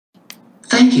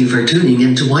Thank you for tuning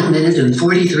in to 1 minute and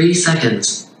 43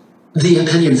 seconds. The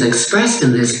opinions expressed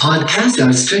in this podcast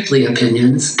are strictly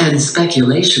opinions and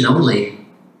speculation only.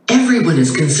 Everyone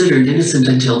is considered innocent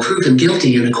until proven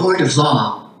guilty in a court of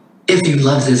law. If you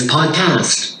love this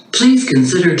podcast, please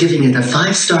consider giving it a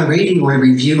 5-star rating or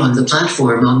review on the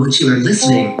platform on which you are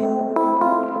listening.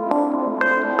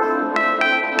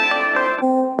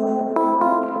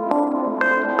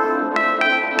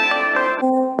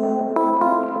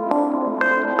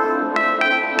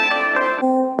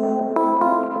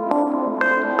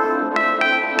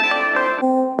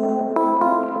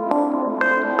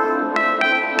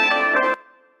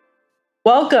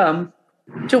 Welcome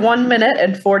to 1 minute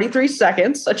and 43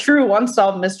 seconds, a true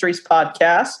Unsolved Mysteries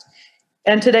podcast.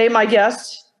 And today my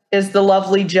guest is the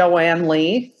lovely Joann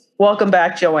Li. Welcome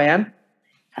back, Joann.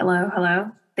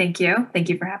 Hello. Thank you. Thank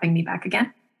you for having me back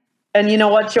again. And you know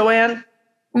what, Joann?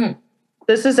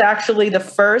 This is actually the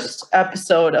first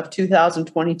episode of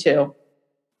 2022.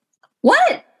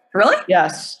 What? Really?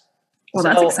 Yes. Well,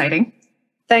 that's exciting.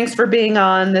 Thanks for being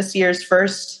on this year's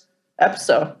first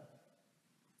episode.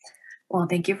 Well,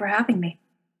 thank you for having me.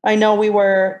 I know we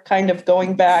were kind of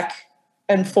going back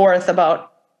and forth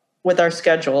with our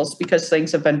schedules because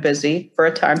things have been busy for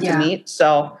a time to meet.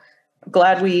 So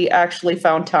glad we actually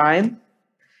found time.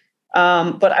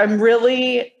 But I'm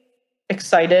really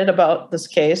excited about this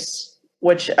case,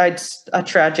 which it's a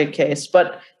tragic case,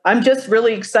 but I'm just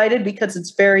really excited because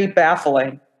it's very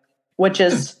baffling, which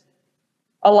is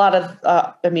a lot of,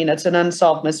 it's an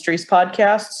Unsolved Mysteries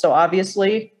podcast. So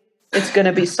obviously it's going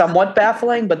to be somewhat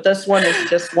baffling, but this one is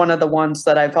just one of the ones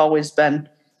that I've always been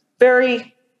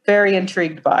very, very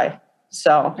intrigued by.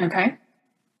 So, okay.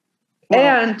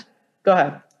 And go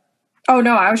ahead. Oh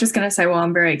no, I was just going to say, well,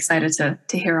 I'm very excited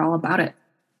to hear all about it.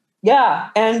 Yeah.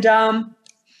 And,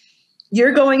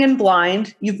 you're going in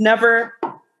blind. You've never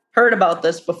heard about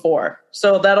this before.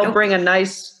 So that'll bring a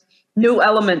nice new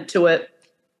element to it.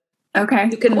 Okay.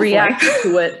 You can react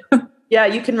to it. Yeah,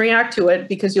 you can react to it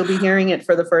because you'll be hearing it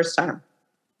for the first time.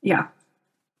 Yeah.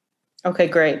 Okay,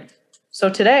 great. So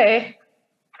today,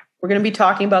 we're going to be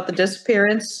talking about the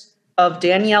disappearance of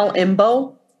Danielle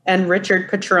Imbo and Richard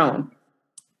Petrone.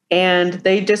 And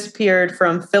they disappeared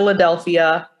from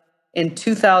Philadelphia in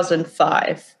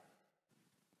 2005.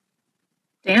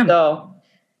 Damn. So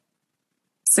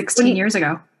 16 years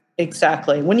ago.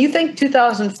 Exactly. When you think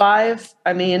 2005,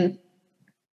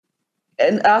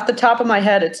 and off the top of my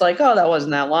head, it's like, oh, that wasn't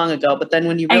that long ago. But then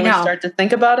when you really start to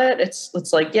think about it,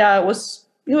 it's like, yeah, it was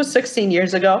 16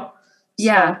 years ago.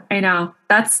 Yeah, so. I know.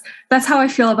 That's how I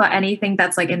feel about anything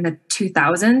that's like in the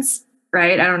 2000s,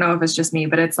 right? I don't know if it's just me,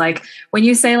 but it's like when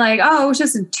you say like, oh, it was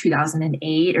just in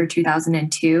 2008 or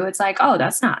 2002, it's like, oh,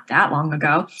 that's not that long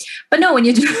ago. But no, when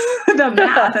you do the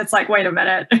math, it's like, wait a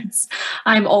minute,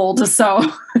 I'm old,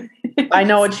 so. I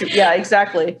know yeah,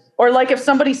 exactly. Or like if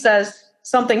somebody says,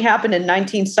 something happened in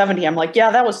 1970. I'm like, yeah,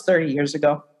 that was 30 years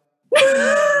ago.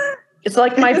 It's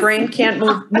like my brain can't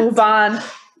move on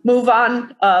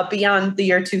beyond the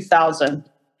year 2000.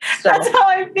 So. That's how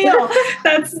I feel.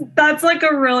 That's like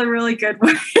a really, really good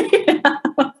way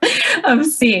of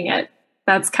seeing it.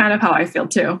 That's kind of how I feel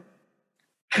too.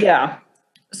 Yeah.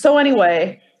 So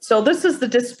anyway, this is the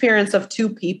disappearance of two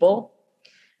people.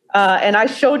 And I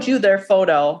showed you their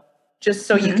photo just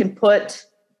so you can put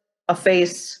a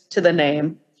face to the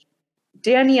name.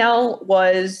 Danielle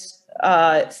was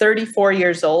 34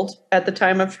 years old at the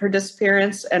time of her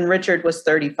disappearance, and Richard was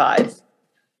 35.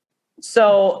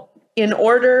 So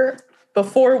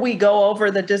before we go over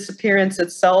the disappearance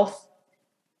itself,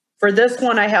 for this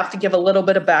one, I have to give a little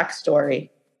bit of backstory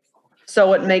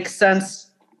so it makes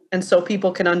sense and so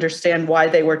people can understand why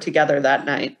they were together that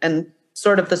night and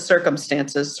sort of the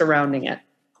circumstances surrounding it.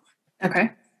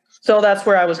 Okay. So that's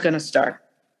where I was going to start.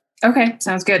 Okay,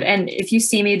 sounds good. And if you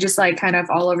see me just like kind of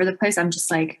all over the place, I'm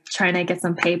just like trying to get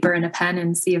some paper and a pen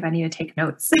and see if I need to take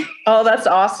notes. Oh, that's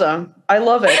awesome. I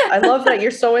love it. I love that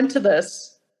you're so into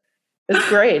this. It's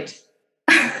great.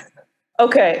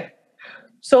 Okay,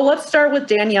 so let's start with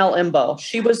Danielle Imbo.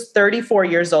 She was 34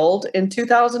 years old in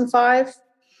 2005,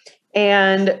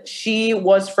 and she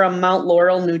was from Mount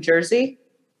Laurel, New Jersey.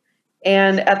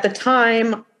 And at the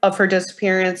time of her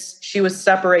disappearance, she was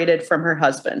separated from her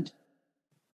husband.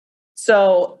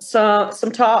 So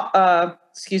some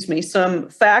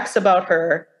facts about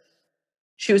her.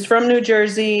 She was from New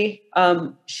Jersey.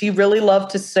 She really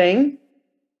loved to sing.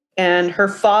 And her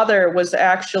father was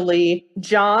actually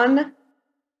John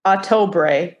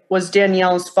Ottobre, was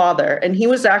Danielle's father. And he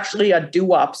was actually a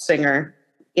doo-wop singer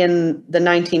in the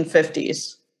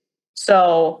 1950s.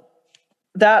 So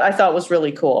that I thought was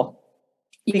really cool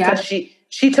because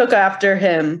she took after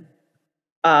him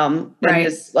and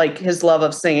Right. his love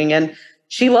of singing. And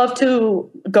she loved to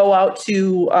go out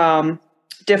to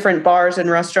different bars and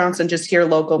restaurants and just hear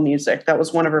local music. That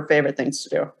was one of her favorite things to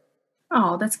do.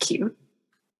 Oh, that's cute.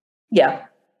 Yeah.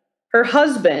 Her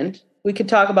husband, we could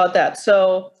talk about that.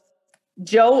 So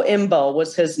Joe Imbo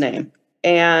was his name.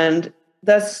 And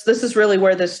this is really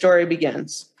where this story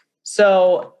begins.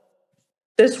 So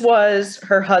this was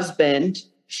her husband.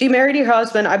 She married her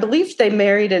husband. I believe they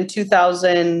married in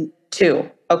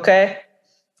 2002. Okay.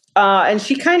 And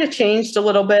she kind of changed a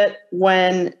little bit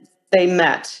when they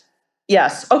met.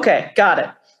 Yes. Okay. Got it.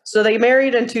 So they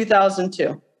married in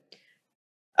 2002.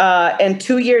 And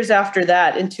 2 years after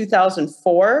that, in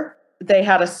 2004, they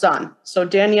had a son. So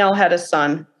Danielle had a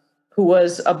son who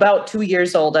was about 2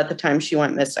 years old at the time she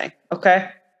went missing. Okay.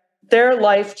 Their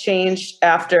life changed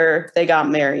after they got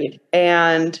married.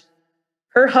 And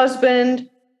her husband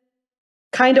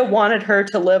kind of wanted her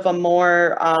to live a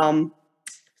more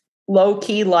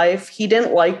low-key life. He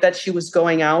didn't like that she was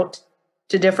going out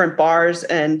to different bars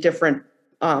and different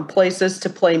places to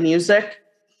play music.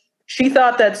 She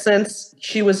thought that since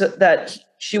she was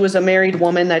a married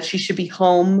woman, that she should be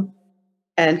home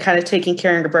and kind of taking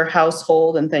care of her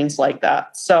household and things like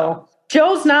that. So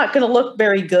Joe's not going to look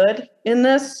very good in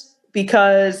this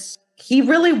because he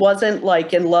really wasn't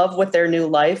like in love with their new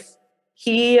life.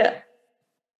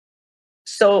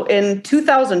 So in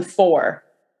 2004,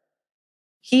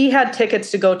 he had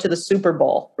tickets to go to the Super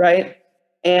Bowl, right?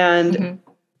 And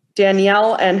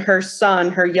Danielle and her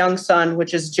son, her young son,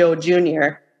 which is Joe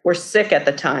Jr., were sick at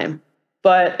the time.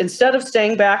 But instead of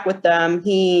staying back with them,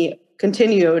 he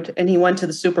continued and he went to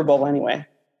the Super Bowl anyway.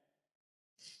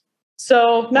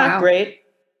 So not great.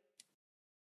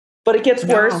 But it gets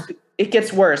worse. It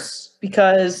gets worse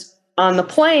because on the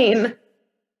plane,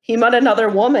 he met another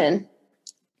woman.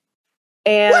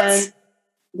 And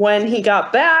when he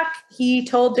got back, he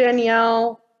told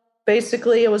Danielle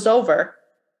basically it was over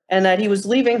and that he was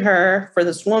leaving her for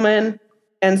this woman.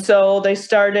 And so they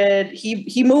started,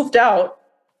 he moved out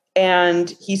and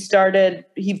he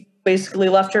basically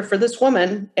left her for this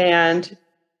woman. And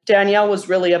Danielle was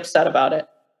really upset about it.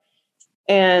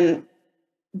 And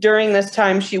during this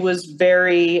time, she was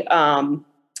very,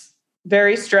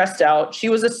 very stressed out. She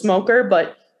was a smoker,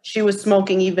 but she was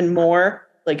smoking even more.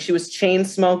 Like she was chain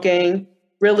smoking,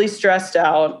 really stressed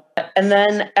out. And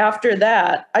then after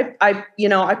that,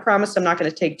 I promise I'm not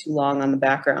going to take too long on the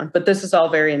background, but this is all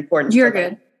very important. You're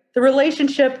good. The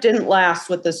relationship didn't last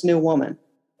with this new woman.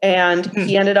 And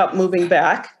he ended up moving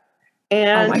back.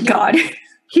 And oh my God.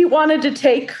 He wanted to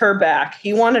take her back.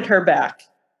 He wanted her back.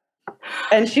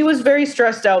 And she was very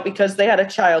stressed out because they had a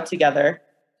child together.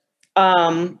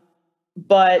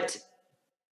 But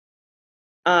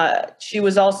she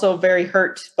was also very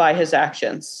hurt by his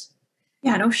actions.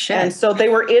 Yeah, no shit. And so they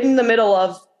were in the middle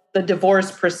of the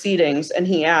divorce proceedings and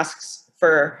he asks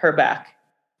for her back.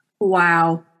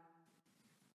 Wow.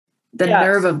 The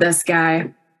nerve of this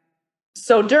guy.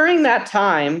 So during that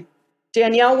time,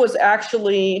 Danielle was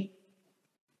actually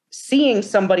seeing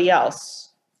somebody else.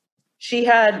 She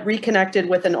had reconnected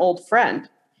with an old friend,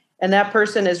 and that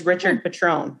person is Richard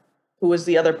Petrone, who was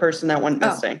the other person that went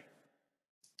missing.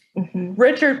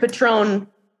 Richard Petrone,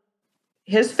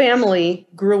 his family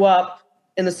grew up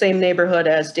in the same neighborhood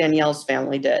as Danielle's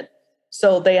family did.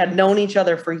 So they had known each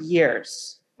other for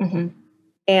years.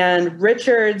 And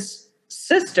Richard's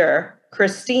sister,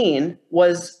 Christine,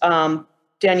 was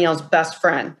Danielle's best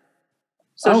friend.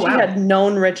 So she had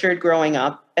known Richard growing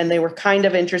up, and they were kind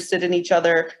of interested in each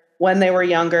other when they were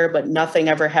younger, but nothing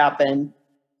ever happened.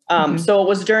 So it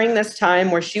was during this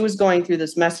time where she was going through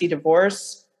this messy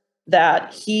divorce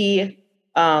that they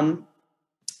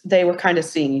were kind of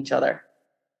seeing each other.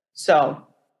 So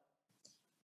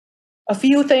a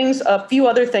few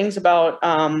other things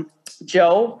about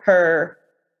Joe, her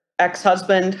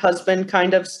ex-husband,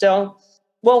 kind of still.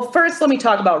 Well, first, let me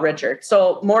talk about Richard.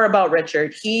 So more about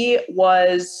Richard. He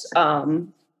was,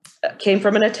 came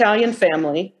from an Italian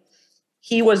family.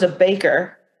 He was a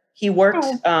baker. He worked,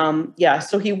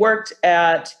 so he worked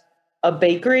at a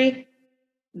bakery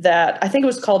that I think it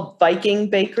was called Viking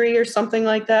Bakery or something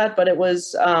like that. But it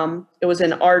was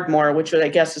in Ardmore, which I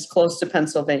guess is close to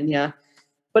Pennsylvania.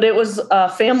 But it was a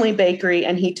family bakery,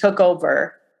 and he took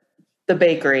over the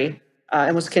bakery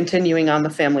and was continuing on the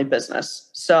family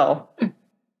business. So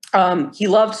he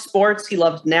loved sports. He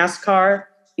loved NASCAR.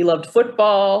 He loved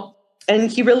football.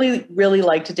 And he really, really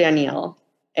liked Danielle.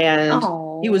 And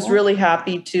he was really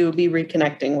happy to be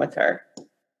reconnecting with her.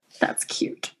 That's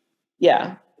cute.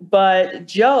 Yeah. But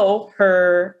Joe,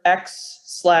 her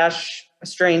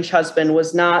ex/estranged husband,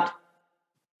 was not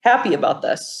happy about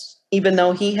this, even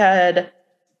though he had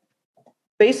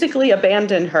basically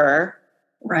abandoned her.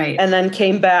 Right. And then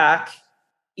came back.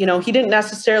 You know, he didn't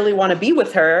necessarily want to be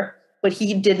with her, but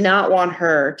he did not want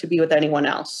her to be with anyone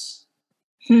else.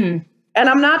 And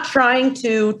I'm not trying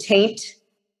to taint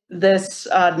this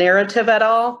narrative at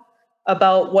all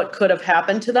about what could have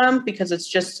happened to them, because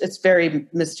it's very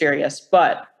mysterious,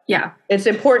 but yeah, it's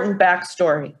important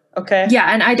backstory. Okay. Yeah.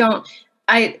 And I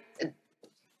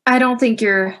don't think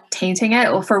you're tainting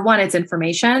it. Well, for one, it's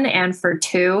information. And for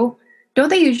two, don't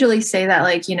they usually say that,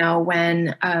 like, you know,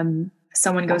 when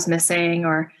someone goes missing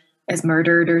or is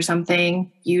murdered or something,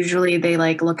 usually they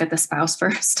like look at the spouse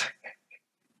first?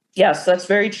 Yes, that's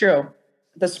very true.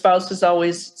 The spouse is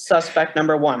always suspect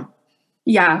number one.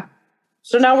 Yeah.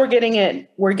 So now we're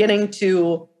getting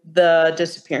to the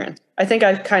disappearance. I think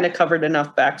I've kind of covered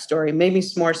enough backstory. Maybe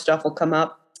some more stuff will come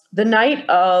up. The night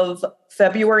of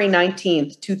February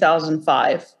 19th,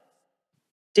 2005,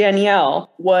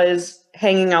 Danielle was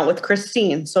hanging out with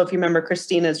Christine. So if you remember,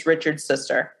 Christine is Richard's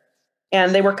sister.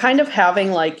 And they were kind of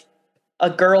having like a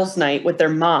girls' night with their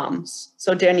moms.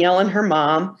 So Danielle and her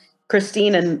mom,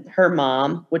 Christine and her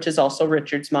mom, which is also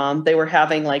Richard's mom, they were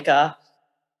having like a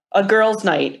girls'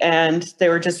 night. And they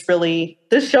were just really,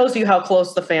 this shows you how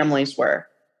close the families were.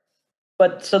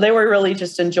 But so they were really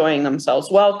just enjoying themselves.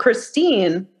 Well,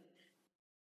 Christine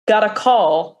got a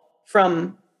call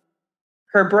from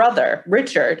her brother,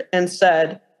 Richard, and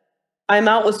said, I'm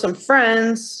out with some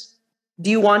friends. Do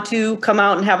you want to come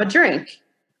out and have a drink?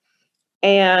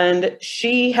 And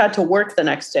she had to work the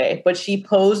next day, but she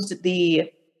posed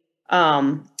the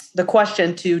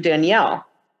question to Danielle.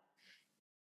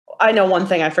 I know one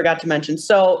thing I forgot to mention.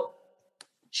 So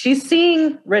she's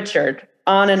seeing Richard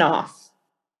on and off.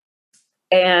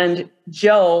 And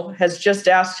Joe has just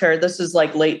asked her, this is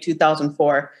like late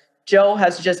 2004, Joe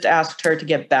has just asked her to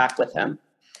get back with him.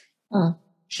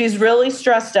 She's really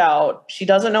stressed out. She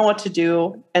doesn't know what to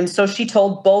do. And so she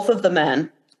told both of the men,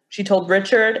 she told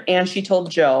Richard and she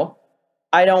told Joe,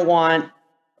 I want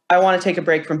to take a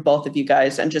break from both of you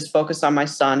guys and just focus on my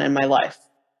son and my life.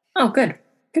 Oh, good.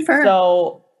 Good for her.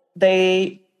 So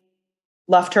they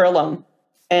left her alone.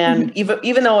 And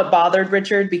even though it bothered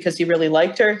Richard because he really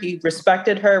liked her, he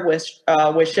respected her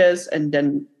wishes and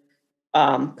didn't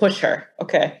push her.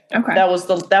 Okay. That was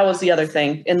the other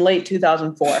thing in late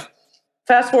 2004.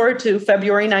 Fast forward to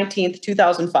February 19th,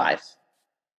 2005.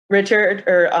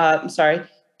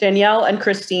 Danielle and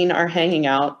Christine are hanging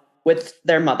out with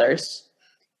their mothers.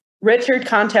 Richard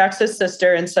contacts his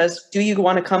sister and says, do you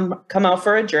want to come out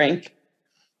for a drink?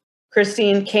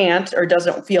 Christine can't or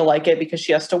doesn't feel like it because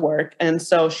she has to work. And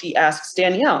so she asks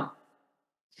Danielle.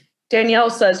 Danielle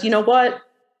says, you know what?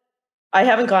 I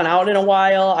haven't gone out in a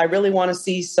while. I really want to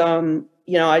see some,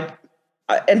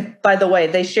 and by the way,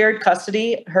 they shared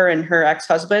custody, her and her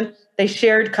ex-husband, they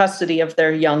shared custody of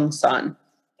their young son.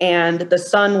 And the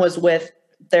son was with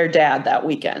their dad that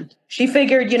weekend. She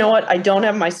figured, you know what? I don't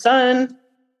have my son.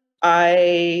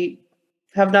 I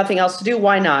have nothing else to do.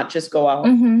 Why not just go out?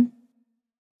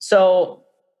 So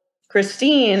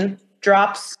Christine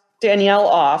drops Danielle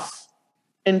off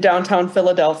in downtown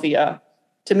Philadelphia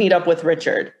to meet up with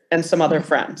Richard and some other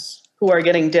friends who are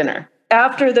getting dinner.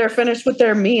 After they're finished with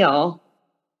their meal,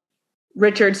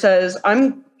 Richard says,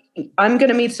 I'm going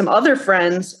to meet some other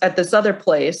friends at this other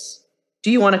place.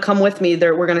 Do you want to come with me?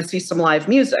 We're going to see some live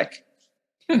music.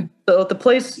 So the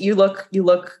place, you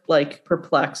look like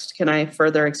perplexed. Can I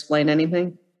further explain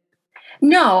anything?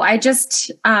 No, I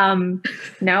just,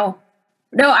 no,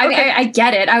 I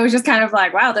get it. I was just kind of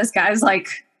like, wow, this guy's like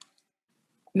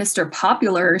Mr.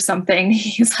 Popular or something.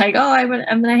 He's like, oh, I'm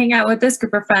going to hang out with this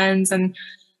group of friends. And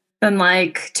then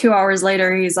like 2 hours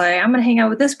later, he's like, I'm going to hang out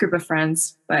with this group of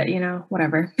friends, but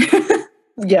whatever.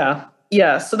 Yeah.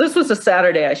 Yeah. So this was a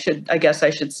Saturday, I guess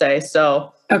I should say.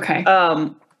 So, okay.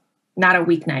 Not a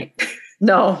weeknight.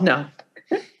 No.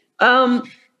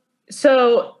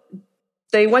 So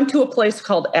they went to a place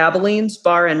called Abilene's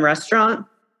Bar and Restaurant,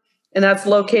 and that's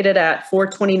located at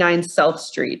 429 South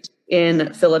Street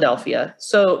in Philadelphia.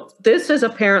 So this is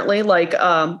apparently like,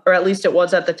 or at least it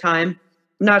was at the time.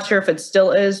 I'm not sure if it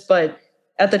still is, but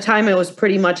at the time it was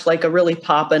pretty much like a really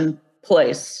poppin'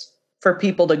 place for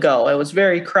people to go. It was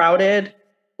very crowded, a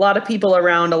lot of people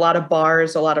around, a lot of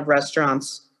bars, a lot of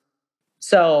restaurants.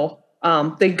 So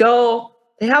they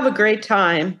have a great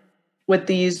time with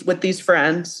these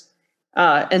friends.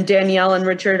 And Danielle and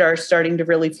Richard are starting to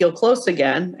really feel close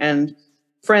again. And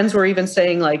friends were even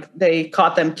saying like they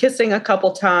caught them kissing a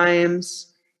couple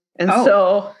times. And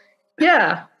so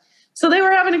they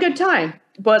were having a good time.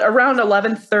 But around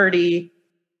 11:30,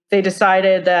 they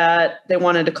decided that they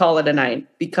wanted to call it a night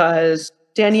because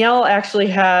Danielle actually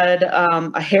had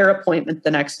a hair appointment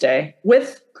the next day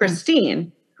with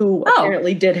Christine, who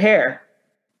apparently did hair.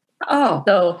 Oh,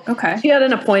 so okay. She had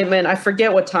an appointment. I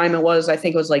forget what time it was. I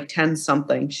think it was like 10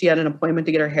 something. She had an appointment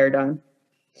to get her hair done.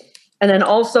 And then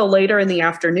also later in the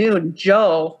afternoon,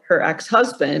 Joe, her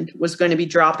ex-husband, was going to be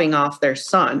dropping off their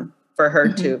son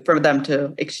for them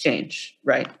to exchange.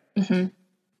 Right. Mm-hmm.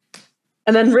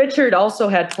 And then Richard also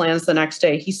had plans the next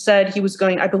day. He said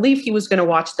I believe he was going to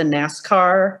watch the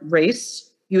NASCAR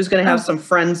race. He was going to have some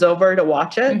friends over to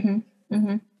watch it. Mm-hmm.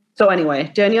 Mm-hmm. So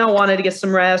anyway, Danielle wanted to get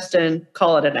some rest and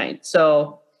call it a night.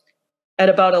 So at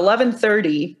about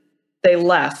 11:30, they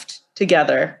left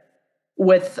together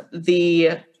with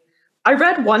I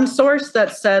read one source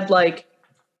that said like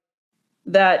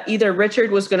that either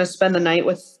Richard was going to spend the night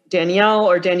with Danielle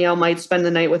or Danielle might spend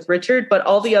the night with Richard, but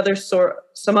all the other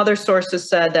some other sources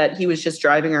said that he was just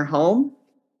driving her home.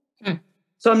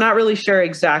 So I'm not really sure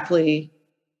exactly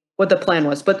what the plan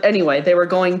was. But anyway, they were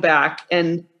going back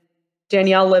and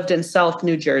Danielle lived in South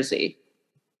New Jersey.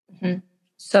 Mm-hmm.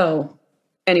 So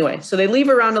anyway, so they leave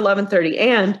around 11:30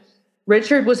 and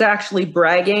Richard was actually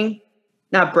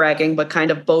not bragging, but kind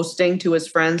of boasting to his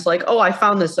friends like, oh, I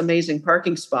found this amazing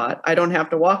parking spot. I don't have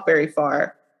to walk very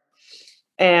far.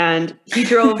 And he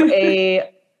drove a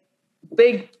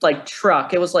big like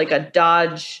truck. It was like a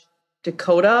Dodge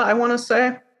Dakota, I want to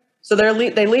say. So they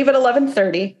leave at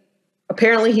 11:30.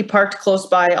 Apparently he parked close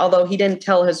by, although he didn't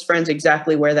tell his friends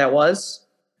exactly where that was.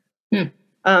 And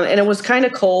it was kind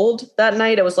of cold that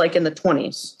night. It was like in the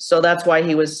 20s. So that's why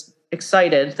he was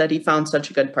excited that he found such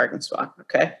a good parking spot.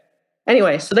 Okay.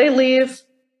 Anyway, so they leave.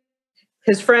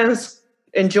 His friends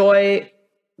enjoy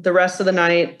the rest of the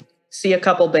night, see a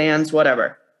couple bands,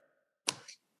 whatever.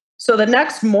 So the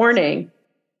next morning,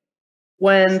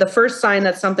 when the first sign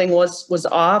that something was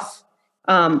off,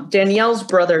 Danielle's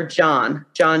brother, John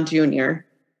Jr.,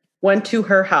 went to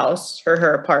her house,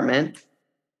 her apartment.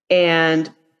 And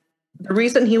the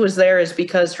reason he was there is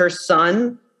because her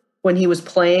son, when he was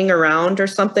playing around or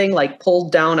something, like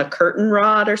pulled down a curtain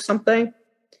rod or something.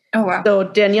 Oh, wow. So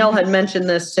Danielle had mentioned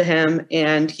this to him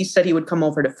and he said he would come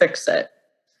over to fix it.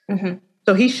 Mm-hmm.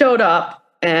 So he showed up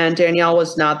and Danielle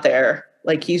was not there.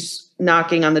 Like he's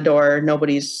knocking on the door.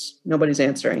 Nobody's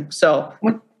answering. So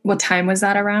what time was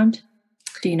that around?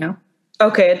 Do you know?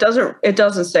 Okay. It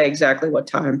doesn't say exactly what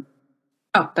time.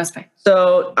 Oh, that's fine.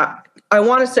 So I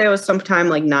want to say it was sometime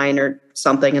like 9 or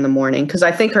something in the morning. Cause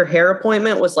I think her hair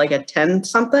appointment was like at 10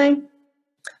 something.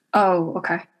 Oh,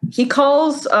 okay. He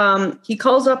calls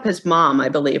up his mom, I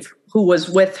believe, who was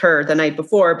with her the night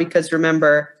before, because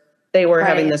remember, they were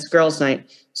having this girls' night.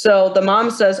 So the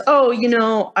mom says, oh,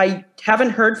 I haven't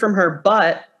heard from her,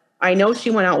 but I know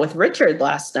she went out with Richard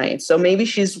last night. So maybe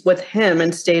she's with him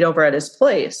and stayed over at his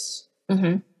place.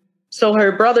 Mm-hmm. So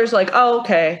her brother's like, oh,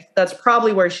 okay, that's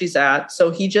probably where she's at. So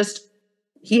he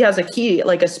has a key,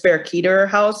 like a spare key to her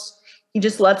house. He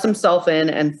just lets himself in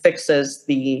and fixes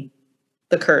the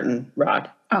curtain rod.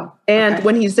 Oh, and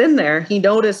when he's in there, he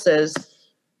notices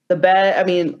the bed. I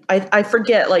mean, I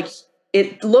forget, like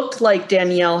it looked like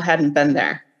Danielle hadn't been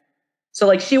there. So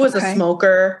like she was a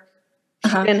smoker.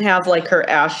 She didn't have like her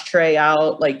ashtray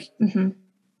out. Like,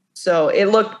 so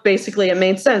it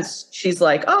made sense. She's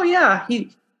like, oh yeah,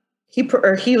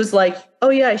 he was like, oh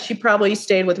yeah, she probably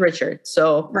stayed with Richard.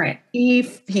 So he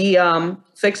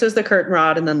fixes the curtain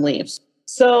rod and then leaves.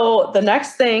 So the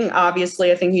next thing,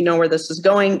 obviously, I think you know where this is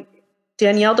going.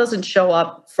 Danielle doesn't show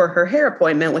up for her hair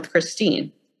appointment with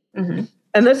Christine. Mm-hmm.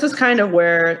 And this is kind of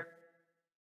where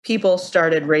people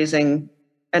started raising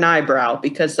an eyebrow,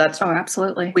 because that's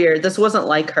absolutely weird. This wasn't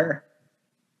like her.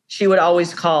 She would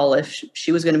always call if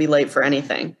she was going to be late for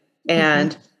anything.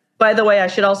 And by the way, I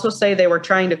should also say they were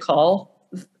trying to call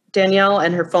Danielle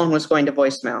and her phone was going to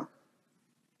voicemail.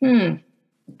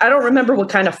 I don't remember what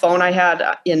kind of phone I had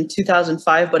in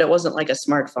 2005, but it wasn't like a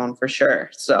smartphone for sure.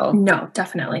 So no,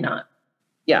 definitely not.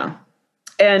 Yeah.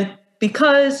 And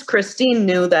because Christine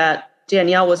knew that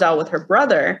Danielle was out with her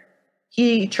brother,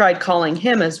 he tried calling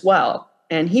him as well,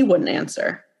 and he wouldn't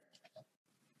answer.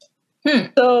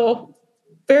 So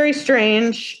very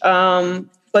strange.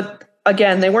 But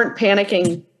again, they weren't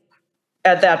panicking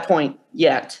at that point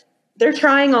yet. They're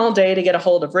trying all day to get a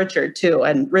hold of Richard too.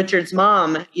 And Richard's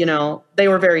mom, they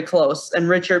were very close, and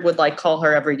Richard would like call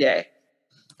her every day.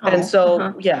 And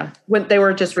so, when they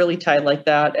were just really tight like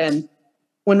that. And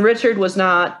when Richard was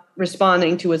not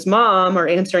responding to his mom or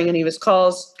answering any of his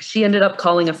calls, she ended up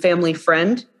calling a family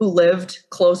friend who lived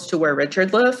close to where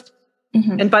Richard lived.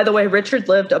 And by the way, Richard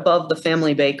lived above the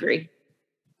family bakery.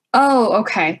 Oh,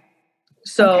 okay.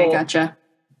 So gotcha.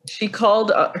 She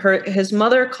called his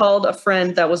mother called a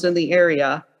friend that was in the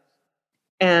area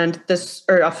and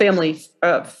a family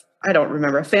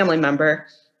member.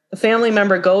 The family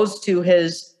member goes to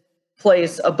his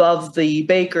place above the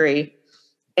bakery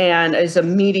and is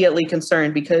immediately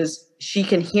concerned because she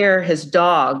can hear his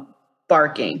dog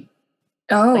barking.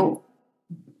 Oh.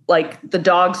 Like the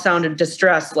dog sounded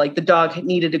distressed, like the dog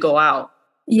needed to go out.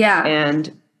 Yeah.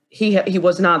 And he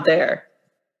was not there.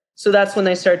 So that's when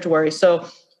they start to worry. So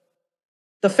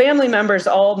the family members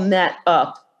all met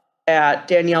up at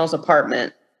Danielle's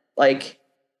apartment, like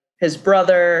his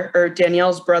brother or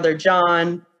Danielle's brother,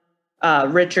 John,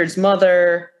 Richard's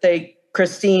mother,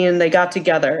 Christine, they got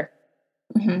together.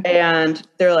 Mm-hmm. And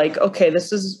they're like, okay,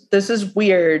 this is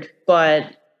weird,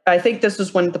 but I think this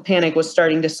is when the panic was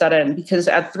starting to set in, because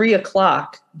at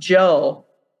 3:00, Joe,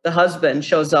 the husband,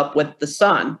 shows up with the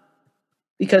son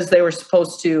because they were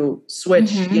supposed to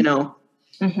switch,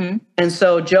 Mm-hmm. Mm-hmm. And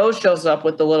so Joe shows up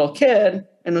with the little kid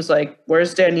and was like,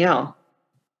 where's Danielle?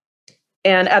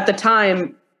 And at the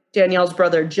time, Danielle's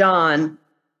brother, John,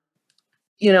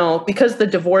 because the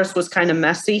divorce was kind of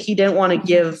messy, he didn't want to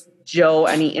give Joe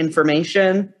any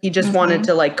information. He just wanted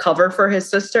to cover for his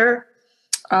sister.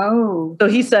 Oh. So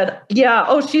he said,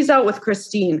 yeah, she's out with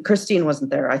Christine. Christine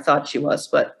wasn't there. I thought she was,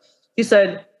 but he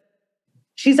said,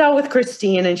 she's out with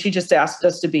Christine and she just asked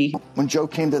us to be. When Joe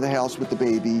came to the house with the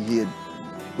baby,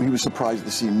 he was surprised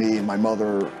to see me and my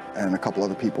mother and a couple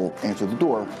other people answer the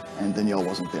door, and Danielle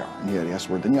wasn't there. And he had asked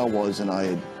where Danielle was, and I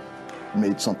had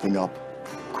made something up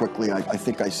quickly. I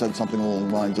think I said something along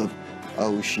the lines of,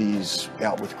 oh, she's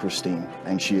out with Christine,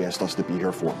 and she asked us to be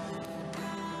here for her.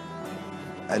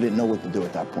 I didn't know what to do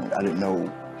at that point.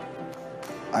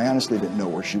 I honestly didn't know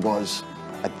where she was.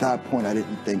 At that point, I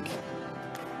didn't think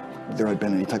there had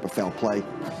been any type of foul play.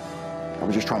 I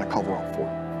was just trying to cover up for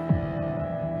it.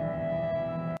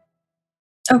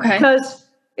 Okay. Because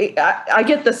I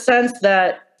get the sense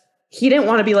that he didn't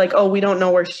want to be like, oh, we don't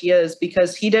know where she is,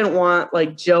 because he didn't want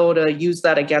Joe to use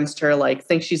that against her,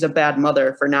 think she's a bad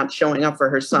mother for not showing up for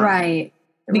her son. Right.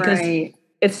 Because right.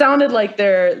 It sounded like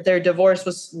their divorce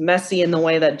was messy in the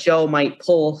way that Joe might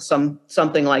pull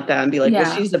something like that and be like,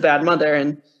 well, she's a bad mother.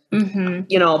 And,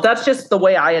 that's just the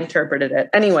way I interpreted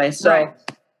it. Anyway, so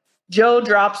Joe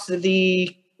drops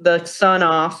the son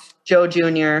off, Joe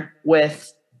Jr.,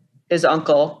 with his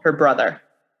uncle, her brother.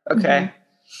 Okay.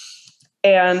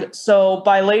 And so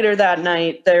by later that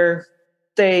night,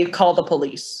 they call the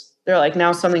police. They're like,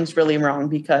 now something's really wrong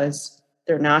because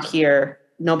they're not here.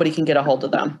 Nobody can get a hold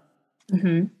of them.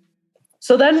 Mm-hmm.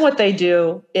 So then what they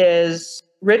do is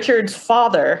Richard's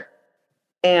father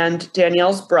and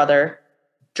Danielle's brother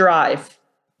drive.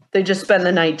 They just spend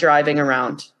the night driving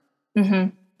around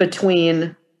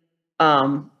between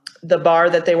the bar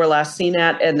that they were last seen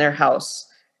at and their house.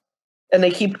 And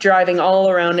they keep driving all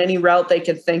around any route they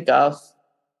could think of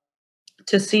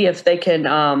to see if they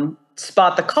can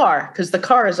spot the car, because the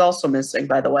car is also missing,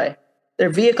 by the way. Their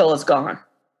vehicle is gone.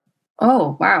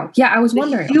 Oh, wow. Yeah, I was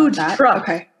wondering huge about that. Truck.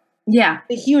 Okay. Yeah.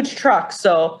 A huge truck.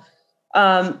 So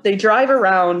they drive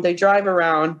around,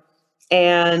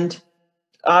 and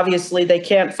obviously they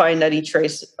can't find any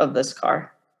trace of this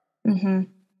car. Mm-hmm.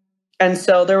 And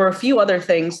so there were a few other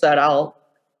things that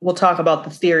we'll talk about the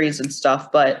theories and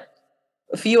stuff, but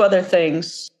a few other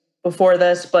things before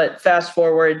this, but fast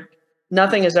forward,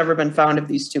 nothing has ever been found of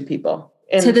these two people.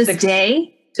 To this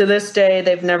day? To this day,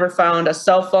 they've never found a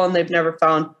cell phone. They've never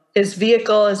found his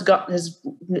vehicle.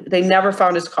 They never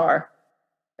found his car,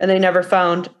 and they never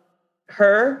found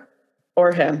her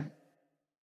or him.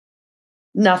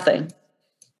 Nothing.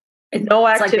 No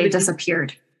activity. It's like they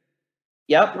disappeared.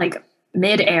 Yep. Like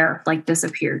mid-air,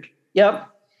 disappeared. Yep.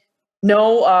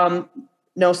 No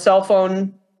cell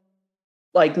phone,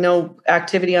 no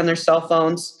activity on their cell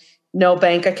phones, no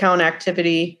bank account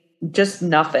activity, just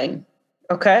nothing.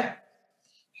 Okay?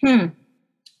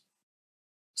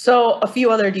 So a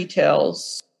few other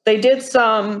details. They did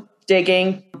some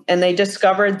digging and they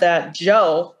discovered that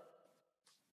Joe,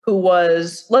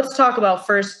 let's talk about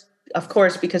first, of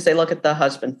course, because they look at the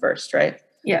husband first, right?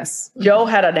 Yes. Joe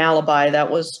had an alibi that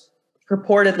was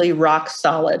purportedly rock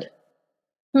solid.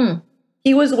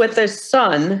 He was with his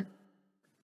son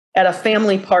at a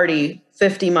family party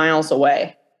 50 miles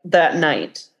away that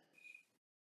night.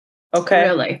 Okay.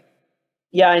 Really?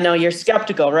 Yeah, I know you're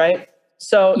skeptical, right?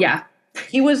 So yeah,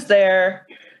 he was there.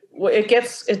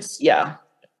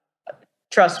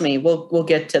 Trust me, we'll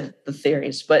get to the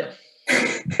theories, but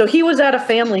so he was at a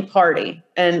family party,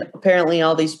 and apparently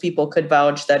all these people could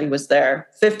vouch that he was there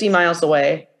 50 miles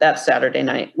away that Saturday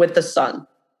night with the son.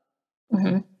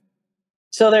 Mm-hmm.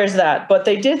 So there's that. But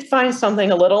they did find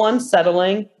something a little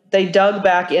unsettling. They dug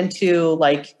back into,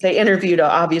 they interviewed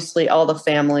obviously all the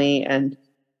family and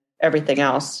everything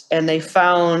else. And they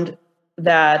found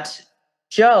that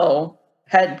Joe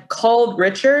had called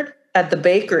Richard at the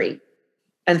bakery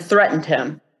and threatened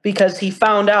him because he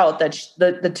found out that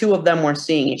the two of them were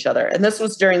seeing each other. And this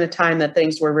was during the time that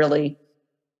things were really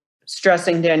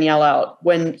stressing Danielle out.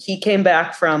 When he came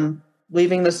back from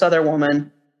leaving this other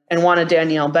woman and wanted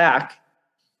Danielle back.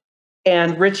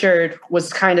 And Richard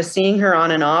was kind of seeing her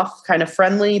on and off, kind of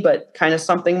friendly, but kind of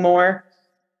something more.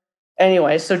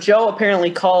 Anyway, so Joe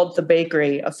apparently called the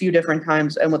bakery a few different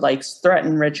times and would like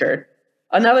threaten Richard.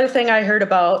 Another thing I heard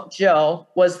about Joe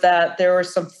was that there were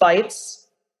some fights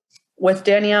with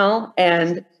Danielle,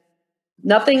 and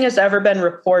nothing has ever been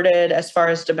reported as far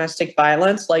as domestic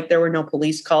violence. Like there were no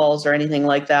police calls or anything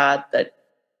like that.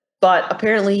 But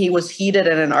apparently he was heated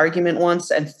in an argument once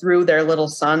and threw their little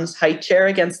son's high chair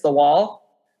against the wall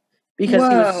because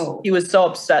he was so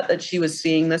upset that she was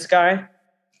seeing this guy.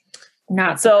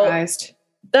 Not surprised. So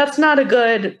that's not a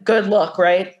good look,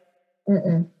 right?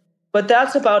 Mm-mm. But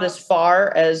that's about as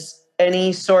far as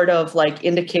any sort of like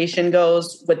indication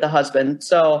goes with the husband.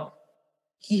 So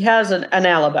he has an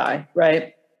alibi,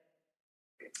 right?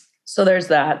 So there's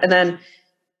that. And then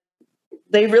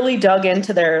they really dug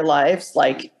into their lives,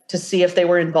 like to see if they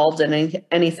were involved in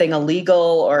anything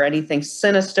illegal or anything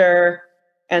sinister.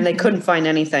 And they couldn't find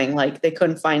anything. Like they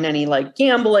couldn't find any like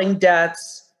gambling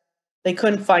debts. They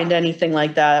couldn't find anything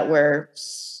like that where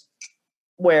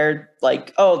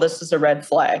like, oh, this is a red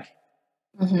flag.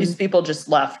 Mm-hmm. These people just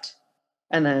left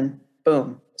and then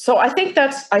boom. So I think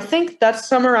that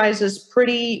summarizes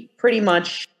pretty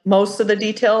much most of the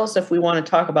details if we want to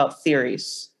talk about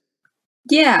theories.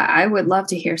 Yeah, I would love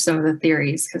to hear some of the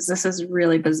theories because this is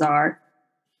really bizarre.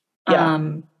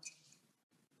 Yeah.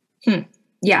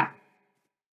 Yeah.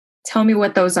 Tell me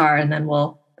what those are, and then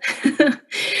we'll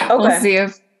we'll see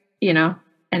if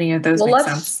any of those make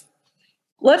sense.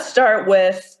 Let's start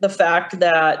with the fact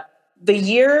that the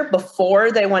year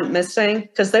before they went missing,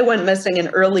 because they went missing in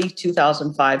early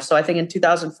 2005. So I think in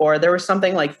 2004 there was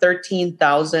something like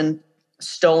 13,000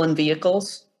 stolen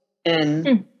vehicles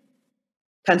in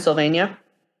Pennsylvania.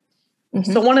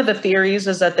 Mm-hmm. So one of the theories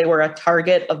is that they were a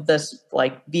target of this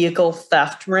like vehicle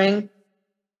theft ring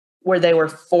where they were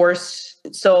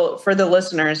forced. So for the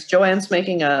listeners, Joann's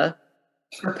making a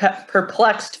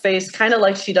perplexed face, kind of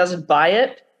like she doesn't buy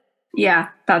it. Yeah,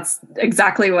 that's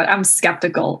exactly what I'm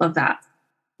skeptical of that.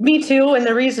 Me too. And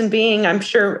the reason being, I'm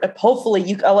sure,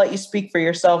 hopefully I'll let you speak for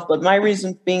yourself, but my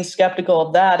reason being skeptical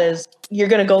of that is you're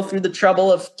going to go through the trouble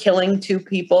of killing two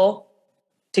people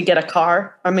to get a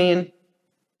car. I mean,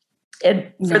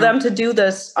 for them to do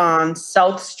this on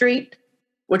South Street,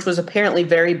 which was apparently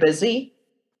very busy,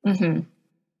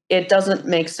 it doesn't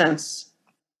make sense.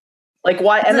 Like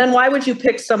why? And then why would you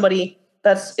pick somebody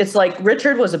it's like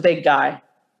Richard was a big guy.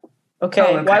 Okay.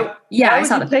 Oh, okay. I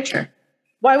saw the picture.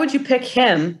 Why would you pick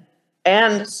him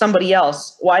and somebody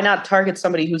else? Why not target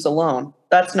somebody who's alone?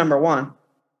 That's number one.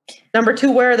 Number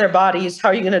two, where are their bodies? How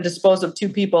are you going to dispose of two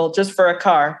people just for a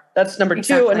car? That's number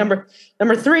two. And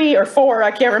number three or four, I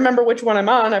can't remember which one I'm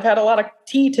on. I've had a lot of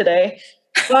tea today.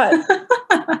 But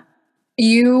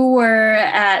you were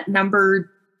at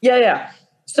number... Yeah.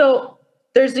 So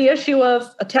there's the issue of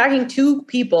attacking two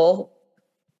people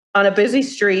on a busy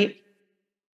street.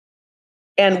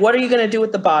 And what are you going to do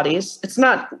with the bodies? It's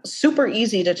not super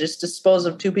easy to just dispose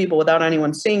of two people without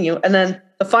anyone seeing you. And then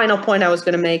the final point I was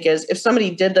going to make is if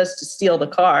somebody did this to steal the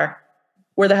car,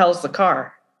 where the hell's the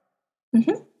car?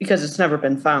 Because it's never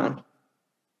been found.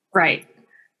 Right.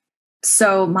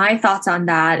 So my thoughts on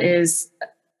that is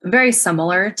very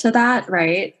similar to that,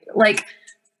 right? Like,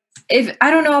 if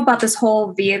I don't know about this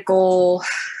whole vehicle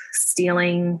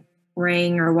stealing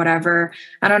ring or whatever.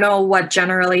 I don't know what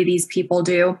generally these people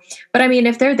do, but I mean,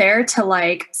 if they're there to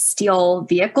like steal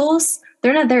vehicles,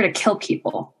 they're not there to kill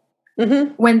people.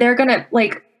 When they're gonna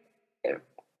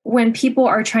when people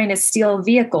are trying to steal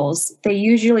vehicles, they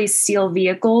usually steal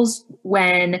vehicles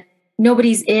when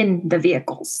nobody's in the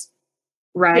vehicles,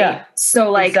 right? Yeah,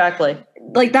 so exactly.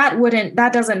 That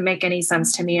doesn't make any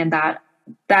sense to me, and that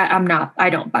I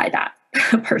don't buy that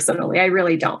personally. I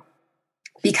really don't,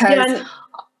 because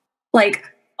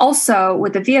also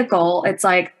with the vehicle, it's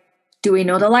like, do we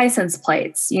know the license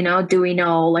plates? Do we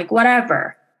know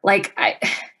whatever?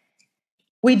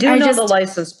 We do know the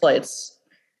license plates.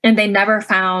 And they never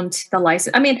found the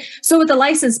license. I mean, so with the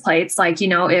license plates,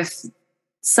 if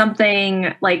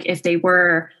something, if they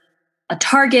were a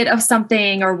target of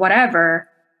something or whatever,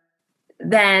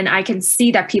 then I can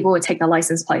see that people would take the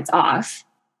license plates off,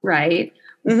 right?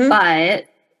 But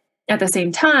at the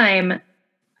same time,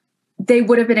 they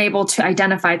would have been able to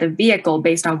identify the vehicle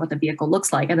based on what the vehicle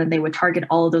looks like. And then they would target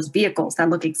all of those vehicles that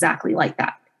look exactly like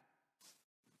that.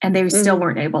 and they still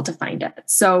weren't able to find it.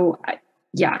 So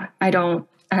I don't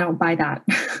buy that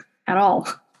at all.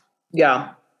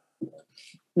 Yeah.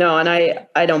 No, and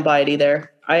I don't buy it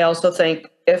either. I also think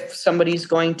if somebody's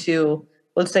going to,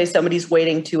 let's say somebody's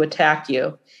waiting to attack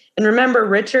you. And remember,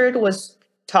 Richard was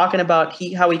talking about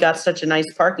how he got such a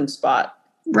nice parking spot.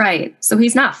 Right. So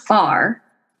he's not far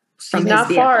from his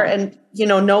vehicle. Far. And,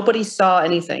 nobody saw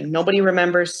anything. Nobody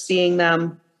remembers seeing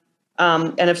them.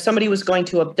 And if somebody was going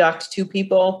to abduct two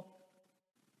people,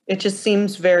 it just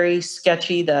seems very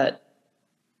sketchy that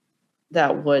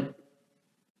would,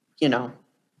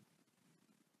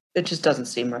 it just doesn't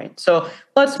seem right. So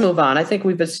let's move on. I think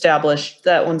we've established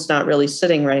that one's not really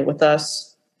sitting right with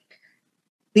us.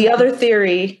 Another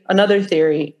theory,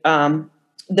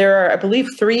 there are, I believe,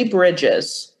 3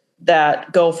 bridges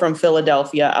that go from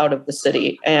Philadelphia out of the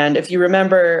city. And if you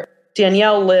remember,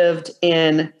 Danielle lived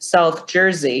in South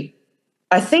Jersey.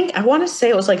 I want to say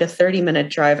it was like a 30-minute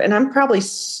drive. And I'm probably,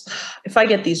 if I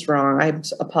get these wrong, I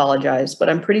apologize, but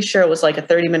I'm pretty sure it was like a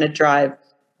 30-minute drive.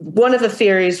 One of the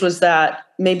theories was that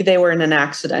maybe they were in an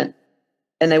accident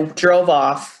and they drove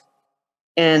off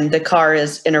and the car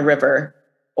is in a river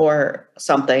or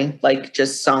something, like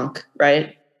just sunk,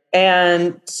 right?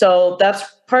 And so that's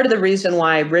part of the reason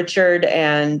why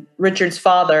Richard's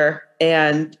father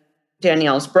and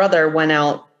Danielle's brother went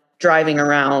out driving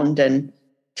around and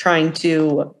trying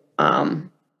to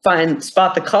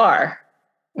spot the car.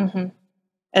 Mm-hmm.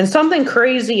 And something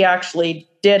crazy actually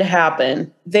did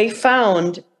happen. They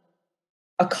found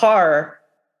a car,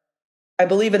 I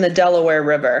believe, in the Delaware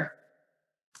River,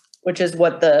 which is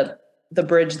what the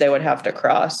bridge they would have to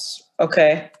cross.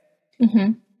 Okay.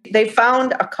 Mm-hmm. They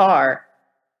found a car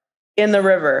in the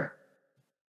river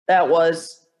that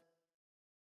was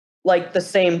like the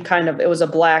same kind of, it was a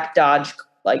black Dodge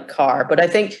like car. But I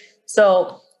think,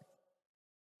 so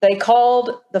they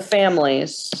called the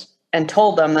families and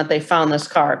told them that they found this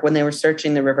car when they were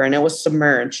searching the river and it was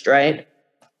submerged, right?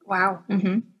 Wow.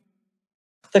 Mm-hmm.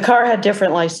 The car had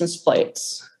different license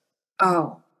plates.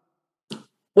 Oh.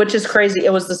 Which is crazy.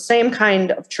 It was the same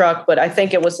kind of truck, but I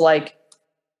think it was like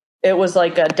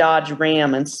a Dodge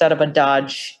Ram instead of a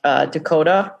Dodge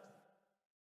Dakota.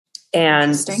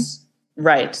 And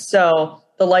right. So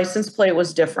the license plate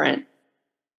was different.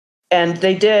 And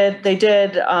they did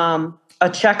a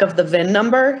check of the VIN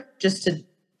number just to,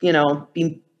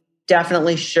 be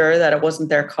definitely sure that it wasn't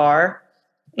their car.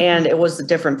 And it was a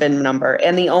different VIN number.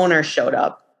 And the owner showed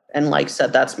up and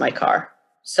said, that's my car.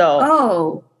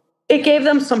 So it gave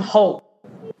them some hope.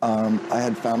 I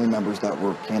had family members that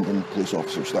were Camden police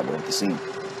officers that were at the scene.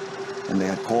 And they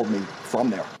had called me from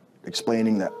there,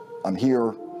 explaining that I'm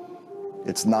here.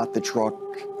 It's not the truck.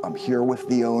 I'm here with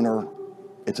the owner.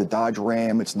 It's a Dodge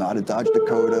Ram. It's not a Dodge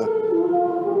Dakota.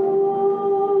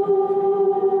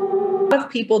 A lot of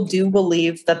people do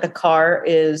believe that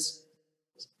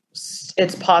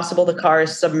it's possible the car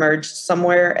is submerged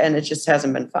somewhere and it just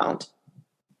hasn't been found.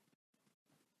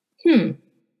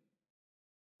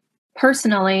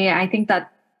 Personally, I think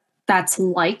that's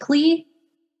likely.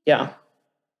 Yeah.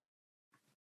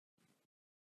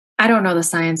 I don't know the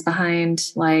science behind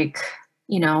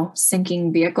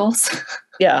sinking vehicles.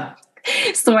 Yeah.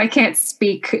 So I can't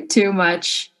speak too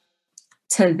much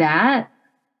to that.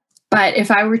 But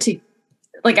if I were to,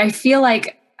 I feel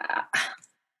like,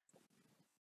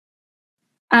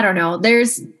 I don't know,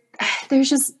 there's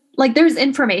just there's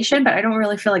information, but I don't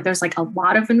really feel like there's a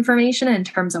lot of information in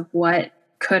terms of what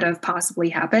could have possibly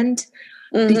happened.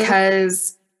 Mm-hmm.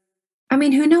 Because,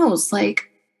 who knows?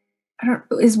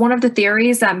 Is one of the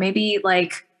theories that maybe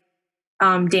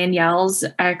Danielle's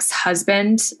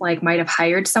ex-husband might have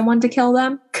hired someone to kill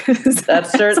them?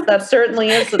 That certainly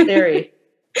is the theory.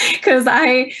 Because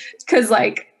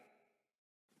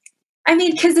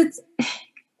it's,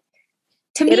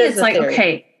 to me, it's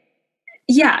okay.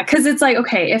 Yeah. Cause it's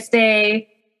okay, if they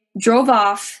drove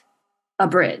off a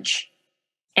bridge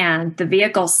and the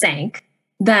vehicle sank,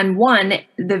 then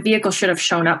the vehicle should have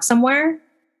shown up somewhere.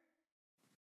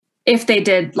 If they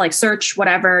did search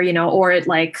whatever, or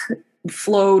it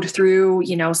flowed through,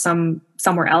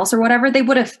 somewhere else or whatever, they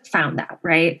would have found that.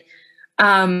 Right.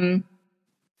 And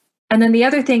then the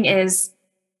other thing is,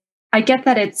 I get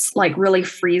that it's really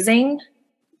freezing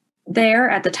there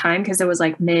at the time because it was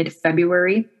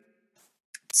mid-February.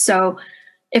 So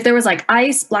if there was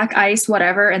ice, black ice,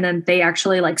 whatever, and then they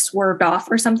actually swerved off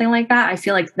or something like that, I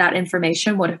feel that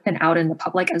information would have been out in the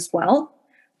public as well.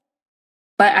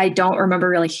 But I don't remember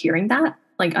really hearing that.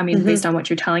 Mm-hmm. Based on what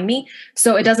you're telling me.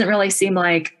 So it doesn't really seem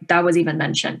like that was even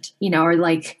mentioned, or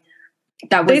that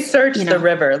was. They searched the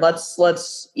river.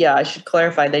 I should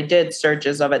clarify. They did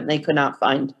searches of it and they could not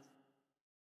find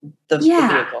the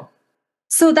vehicle.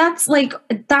 So that's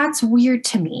weird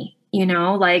to me,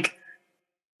 like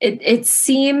it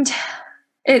seems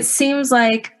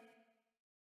like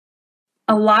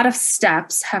a lot of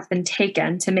steps have been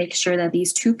taken to make sure that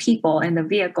these two people in the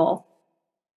vehicle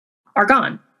are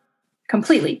gone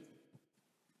completely.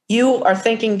 You are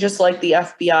thinking just like the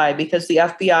FBI, because the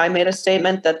FBI made a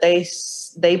statement that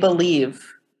they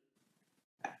believe,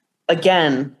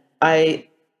 again, I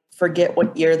forget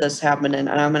what year this happened in,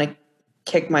 and I'm going to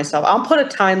kick myself. I'll put a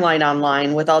timeline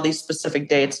online with all these specific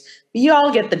dates. You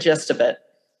all get the gist of it.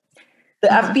 The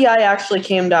FBI actually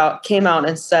came out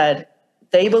and said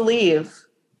they believe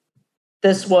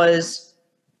this was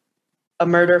a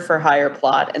murder for hire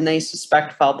plot and they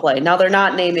suspect foul play. Now, they're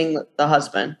not naming the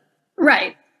husband.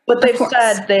 Right. But they've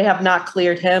said they have not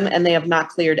cleared him and they have not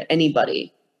cleared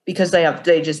anybody because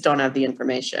they just don't have the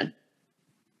information.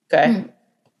 Okay.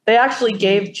 They actually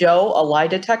gave Joe a lie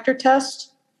detector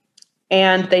test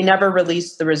and they never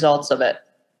released the results of it.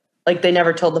 Like they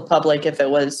never told the public if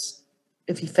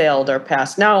he failed or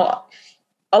passed. Now,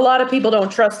 a lot of people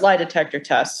don't trust lie detector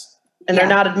tests and they're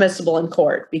not admissible in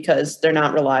court because they're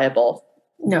not reliable.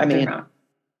 No, they're not.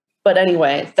 But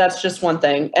anyway, that's just one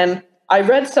thing. And I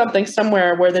read something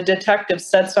somewhere where the detective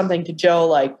said something to Joe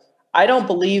like, I don't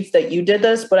believe that you did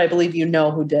this, but I believe you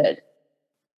know who did.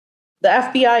 The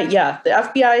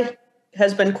FBI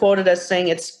has been quoted as saying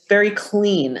it's very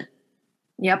clean.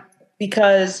 Yep.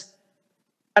 Because,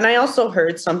 and I also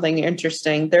heard something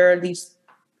interesting. There are these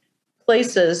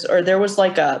places, or there's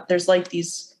like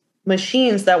these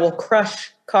machines that will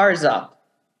crush cars up.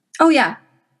 Oh yeah.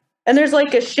 And there's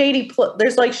like shady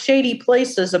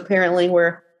places apparently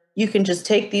where you can just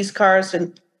take these cars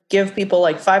and give people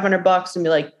like $500 and be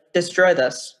like, destroy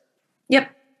this.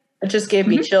 Yep. It just gave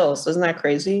me chills. Isn't that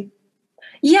crazy?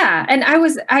 Yeah. And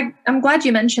I'm glad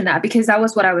you mentioned that because that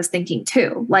was what I was thinking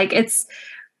too. Like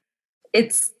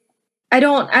I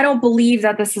don't believe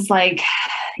that this is like,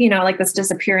 like this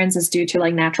disappearance is due to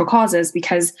like natural causes,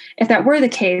 because if that were the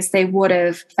case, they would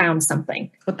have found something.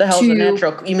 What the hell's a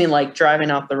natural? You mean like driving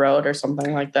off the road or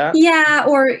something like that? Yeah.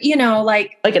 Or,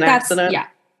 like an accident? Yeah,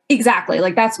 exactly.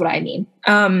 Like that's what I mean.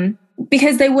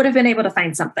 Because they would have been able to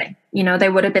find something, they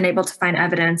would have been able to find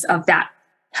evidence of that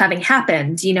having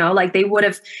happened, like they would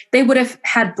have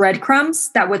had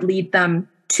breadcrumbs that would lead them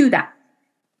to that.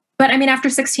 But I mean, after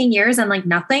 16 years and like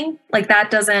nothing, like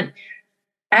that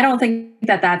I don't think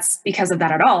that that's because of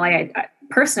that at all. I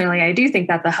personally, I do think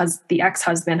that the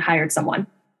ex-husband hired someone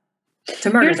to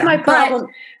murder them. Here's my problem.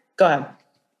 Go ahead.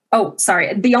 Oh,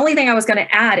 sorry. The only thing I was going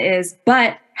to add is,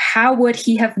 but how would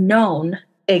he have known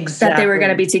that they were going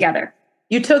to be together?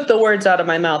 You took the words out of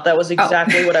my mouth. That was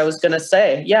exactly what I was going to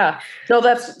say. Yeah. No,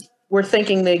 we're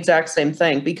thinking the exact same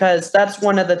thing, because that's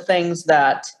one of the things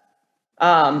that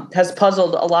has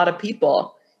puzzled a lot of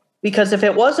people. Because if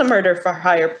it was a murder for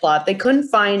hire plot, they couldn't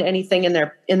find anything in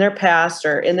their past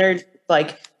or in their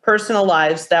like personal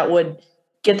lives that would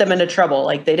get them into trouble.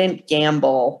 Like they didn't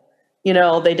gamble, they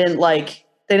didn't like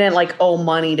owe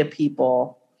money to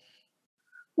people.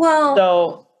 Well,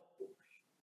 so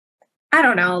I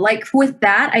don't know. Like with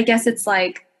that, I guess it's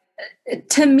like,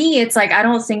 to me, it's like, I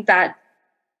don't think that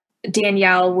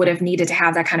Danielle would have needed to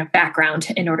have that kind of background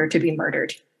in order to be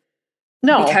murdered.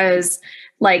 No, because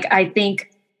like, I think,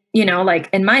 like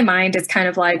in my mind, it's kind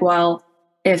of like, well,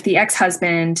 if the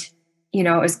ex-husband,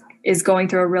 is going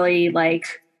through a really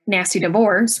like nasty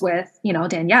divorce with,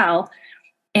 Danielle,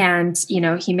 and,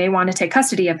 he may want to take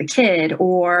custody of the kid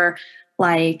or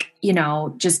like,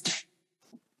 just,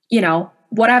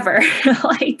 whatever.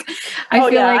 Like, I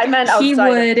feel like I meant he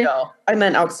would. Of Joe. I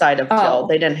meant outside of Joe.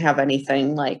 They didn't have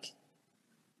anything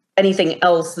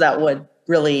else that would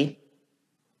really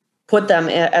put them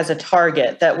as a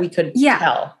target that we could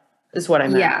tell, is what I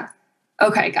meant. Yeah.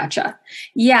 Okay. Gotcha.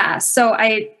 Yeah. So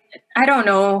I don't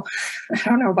know. I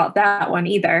don't know about that one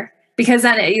either, because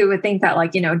then you would think that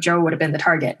like, Joe would have been the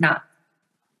target, not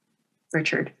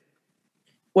Richard.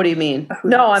 What do you mean?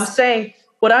 No,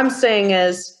 what I'm saying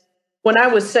is, when I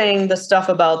was saying the stuff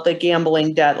about the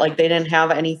gambling debt, like they didn't have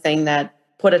anything that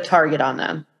put a target on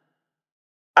them.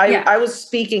 I was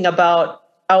speaking about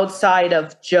outside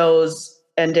of Joe's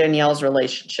and Danielle's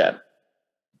relationship.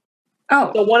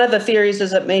 Oh. So one of the theories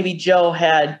is that maybe Joe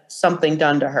had something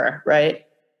done to her, right?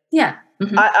 Yeah.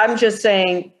 Mm-hmm. I'm just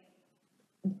saying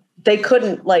they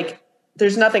couldn't, like,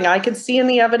 there's nothing I could see in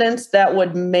the evidence that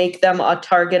would make them a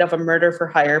target of a murder for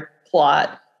hire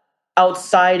plot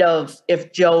outside of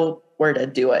if Joe were to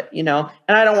do it, And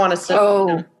I don't want to say,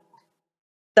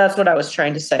 that's what I was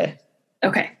trying to say.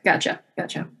 Okay. Gotcha.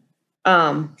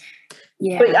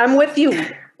 Yeah. But I'm with you.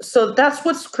 So that's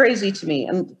what's crazy to me.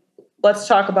 And let's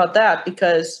talk about that,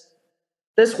 because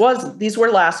these were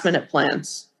last minute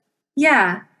plans.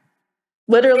 Yeah.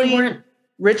 Literally,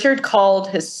 Richard called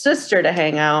his sister to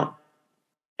hang out,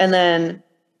 and then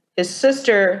his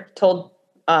sister told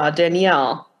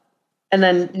Danielle, and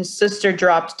then his sister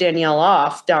dropped Danielle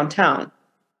off downtown.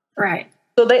 Right.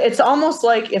 So it's almost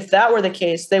like if that were the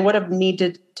case, they would have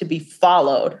needed to be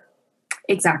followed.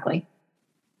 Exactly.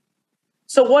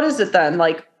 So what is it then?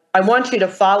 Like, I want you to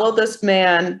follow this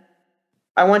man.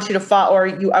 I want you to follow,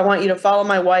 I want you to follow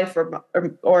my wife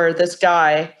or this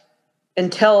guy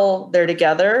until they're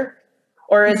together.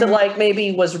 Or is it like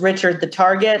maybe was Richard the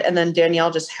target and then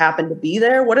Danielle just happened to be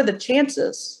there? What are the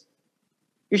chances?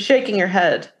 You're shaking your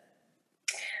head.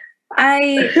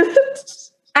 I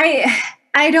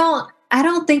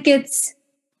don't think it's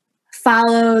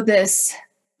follow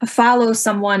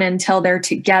someone until they're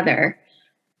together.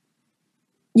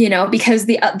 You know, because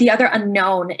the other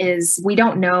unknown is we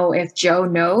don't know if Joe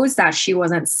knows that she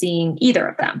wasn't seeing either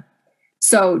of them.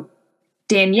 So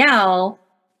Danielle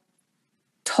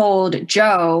told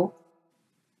Joe,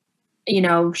 you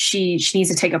know, she needs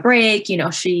to take a break. You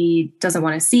know, she doesn't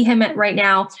want to see him right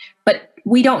now. But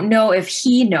we don't know if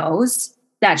he knows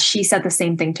that she said the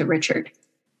same thing to Richard.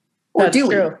 Or That's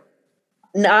true.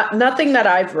 Nothing that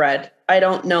I've read. I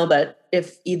don't know that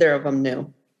if either of them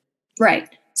knew. Right.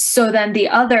 So then the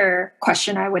other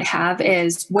question I would have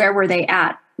is, where were they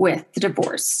at with the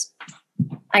divorce?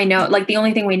 I know, like, the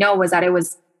only thing we know was that it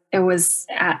was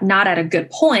not at a good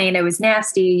point. It was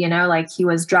nasty, you know, like he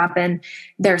was dropping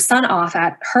their son off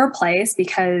at her place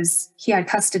because he had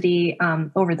custody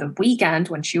over the weekend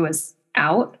when she was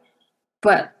out.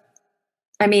 But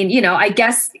I mean, you know, I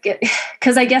guess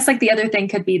like the other thing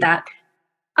could be that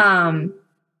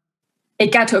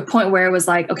it got to a point where it was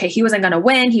like, okay, he wasn't going to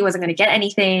win. He wasn't going to get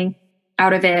anything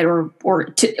out of it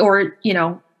or, you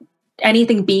know,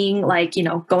 anything being like, you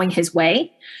know, going his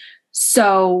way.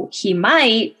 So he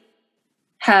might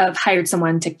have hired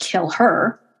someone to kill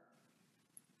her.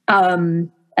 And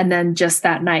then just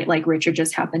that night, like Richard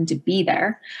just happened to be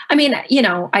there. I mean, you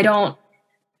know, I don't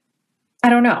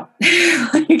know.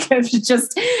 Like, it's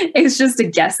just a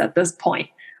guess at this point.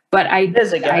 But it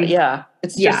is a guess, yeah.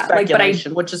 It's just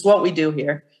speculation, which is what we do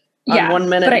here on 1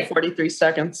 minute and 43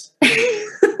 seconds.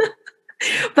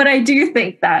 But I do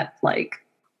think that, like,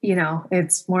 you know,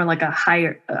 it's more like a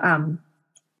higher,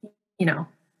 you know,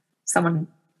 someone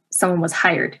was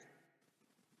hired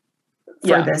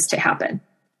for this to happen.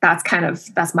 That's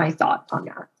my thought on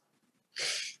that.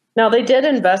 Now, they did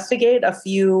investigate a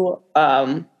few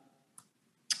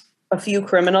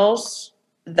criminals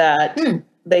that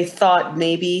they thought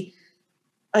maybe,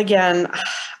 again,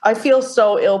 I feel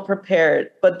so ill prepared,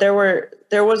 but there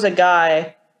was a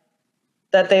guy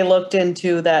that they looked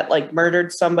into that like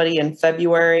murdered somebody in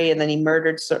February, and then he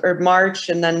March,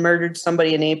 and then murdered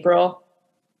somebody in April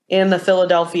in the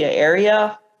Philadelphia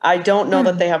area. I don't know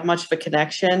that they have much of a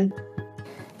connection.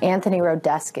 Anthony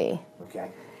Rodesky.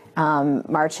 Okay.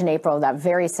 March and April of that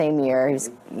very same year, he was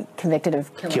convicted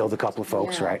of Killed a couple of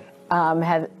folks, right?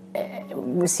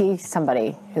 Was he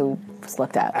somebody who was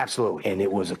looked at? Absolutely. And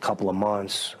it was a couple of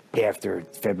months after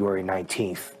February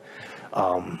 19th.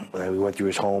 We went through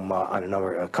his home on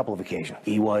a couple of occasions.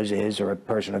 He is a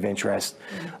person of interest,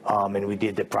 and we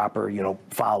did the proper, you know,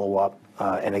 follow up.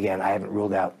 And again, I haven't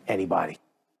ruled out anybody.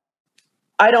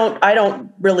 I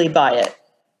don't really buy it,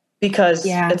 because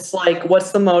it's like,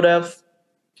 what's the motive?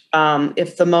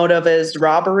 If the motive is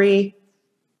robbery,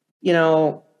 you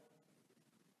know,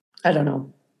 I don't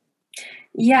know.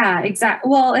 Yeah, exactly.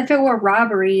 Well, if it were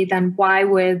robbery, then why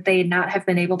would they not have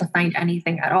been able to find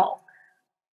anything at all?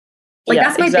 Like,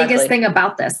 that's my biggest thing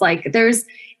about this. Like,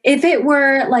 if it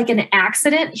were like an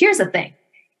accident, here's the thing.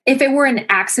 If it were an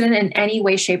accident in any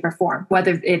way, shape, or form,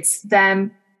 whether it's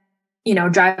them, you know,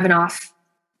 driving off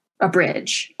a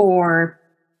bridge or,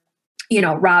 you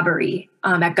know, robbery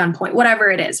at gunpoint, whatever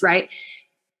it is, right?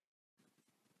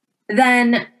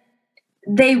 Then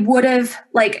they would have,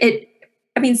 like,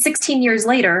 16 years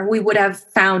later, we would have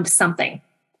found something.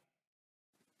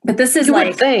 But this is you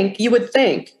would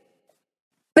think.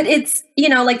 But it's, you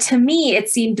know, like, to me, it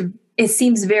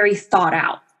seems very thought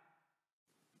out.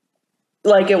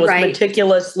 Like it was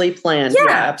meticulously planned. Yeah,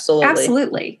 absolutely.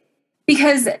 Absolutely.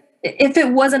 Because if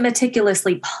it wasn't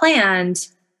meticulously planned,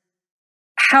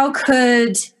 how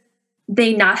could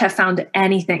they not have found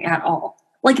anything at all?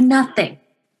 Like, nothing.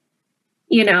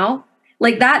 You know?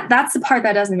 Like, that's the part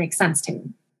that doesn't make sense to me.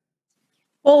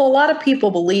 Well, a lot of people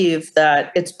believe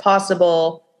that it's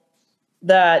possible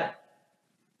that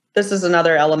this is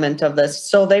another element of this.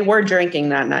 So they were drinking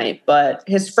that night, but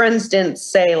his friends didn't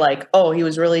say like, oh, he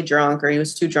was really drunk or he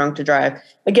was too drunk to drive.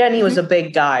 Again, he was a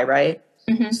big guy, right?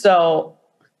 So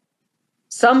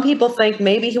some people think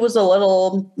maybe he was a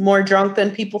little more drunk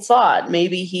than people thought.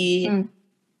 Maybe he,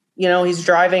 you know, he's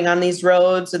driving on these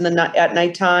roads at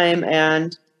nighttime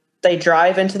and they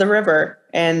drive into the river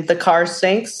and the car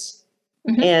sinks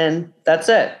and that's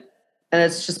it. And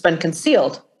it's just been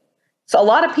concealed. So a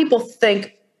lot of people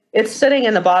think it's sitting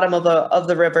in the bottom of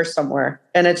the river somewhere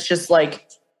and it's just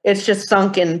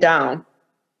sunken down.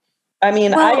 I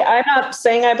mean, well, I'm not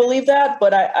saying I believe that,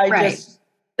 but I just,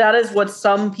 that is what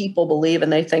some people believe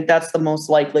and they think that's the most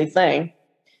likely thing.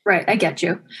 Right. I get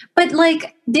you. But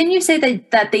like, didn't you say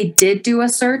that they did do a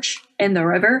search in the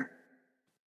river?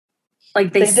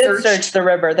 Like they did search the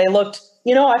river. They looked,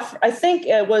 you know, I think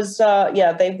it was, they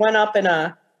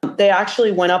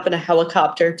actually went up in a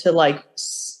helicopter to like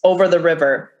over the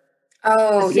river.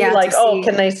 Oh, see, yeah. Like,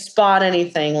 can they spot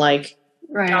anything like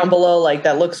down below, like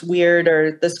that looks weird,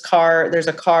 or there's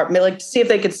a car, like to see if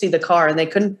they could see the car, and they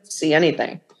couldn't see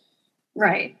anything.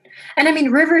 Right. And I mean,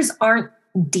 rivers aren't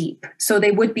deep, so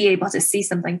they would be able to see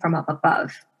something from up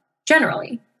above,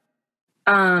 generally.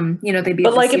 You know, they'd be able to see.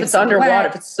 But like if it's underwater,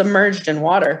 if it's submerged in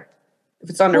water, if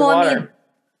it's underwater. Well, I mean,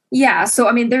 yeah. So,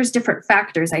 I mean, there's different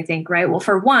factors, I think, right? Well,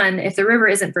 for one, if the river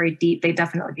isn't very deep, they'd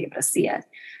definitely be able to see it.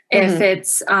 If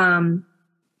it's,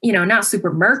 you know, not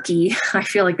super murky, I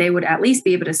feel like they would at least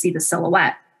be able to see the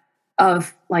silhouette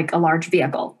of like a large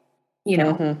vehicle, you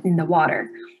know, in the water.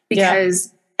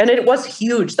 Because. And it was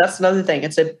huge. That's another thing.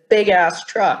 It's a big ass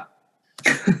truck.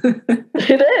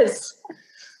 It is.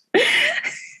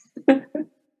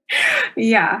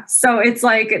 Yeah. So it's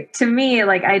like, to me,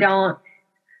 like, I don't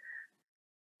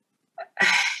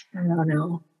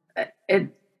know.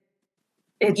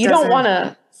 You don't want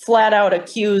to flat out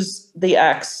accuse the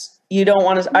ex. You don't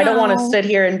want to, I don't want to sit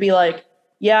here and be like,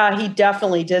 yeah, he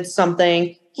definitely did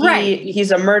something.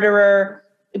 He's a murderer,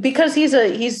 because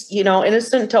he's you know,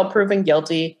 innocent until proven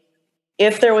guilty.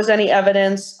 If there was any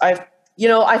evidence, I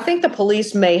think the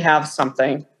police may have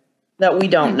something that we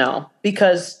don't know,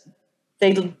 because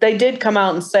they did come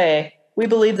out and say, we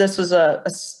believe this was a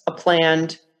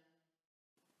planned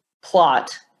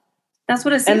plot. That's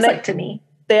what it seems like to me.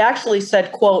 They actually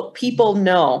said, quote, people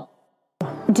know.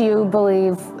 Do you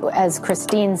believe, as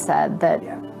Christine said, that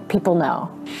people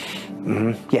know?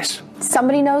 Yes.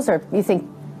 Somebody knows, or you think?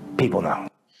 People know.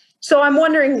 So I'm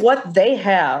wondering what they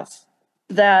have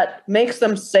that makes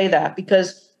them say that,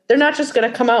 because they're not just going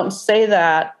to come out and say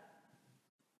that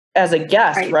as a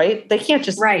guess, right? They can't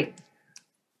just. Right.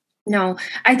 No,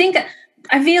 I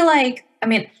feel like, I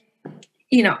mean,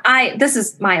 you know, this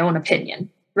is my own opinion,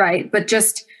 right? But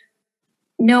just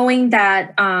knowing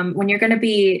that when you're going to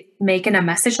be making a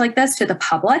message like this to the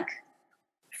public,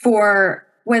 for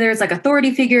whether it's like authority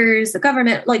figures, the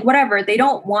government, like whatever, they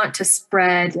don't want to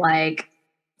spread like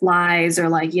lies or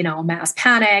like, you know, mass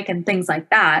panic and things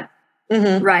like that.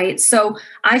 Right. So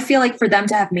I feel like for them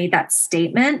to have made that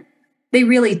statement, they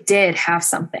really did have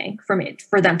something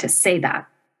for them to say that,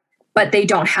 but they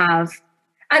don't have.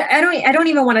 I don't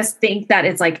even want to think that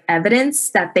it's like evidence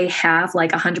that they have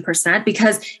like 100%,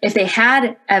 because if they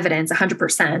had evidence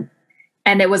 100%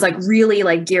 and it was like really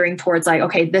like gearing towards like,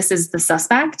 okay, this is the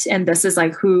suspect and this is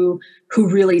like who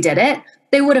really did it,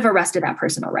 they would have arrested that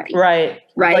person already. Right.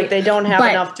 Like they don't have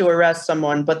enough to arrest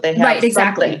someone, but they have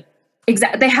something.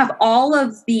 Exactly. They have all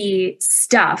of the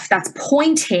stuff that's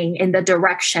pointing in the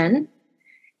direction,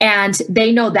 and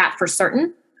they know that for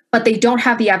certain. But they don't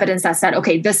have the evidence that said,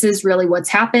 okay, this is really what's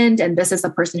happened, and this is the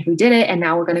person who did it, and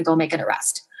now we're going to go make an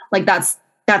arrest. Like that's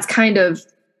kind of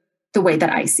the way that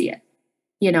I see it,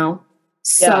 you know?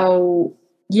 So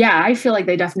yeah, I feel like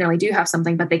they definitely do have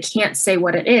something, but they can't say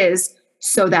what it is,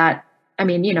 so that, I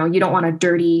mean, you know, you don't want to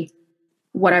dirty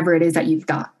whatever it is that you've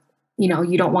got. You know,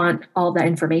 you don't want all that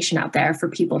information out there for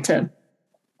people to,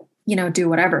 you know, do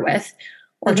whatever with,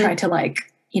 or try to like,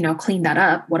 you know, clean that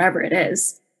up, whatever it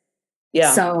is.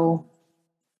 Yeah. So,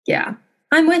 yeah,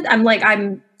 I'm on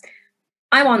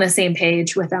the same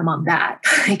page with them on that.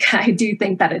 Like, I do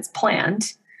think that it's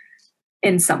planned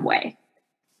in some way.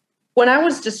 When I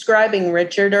was describing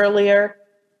Richard earlier,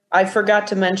 I forgot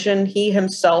to mention he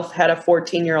himself had a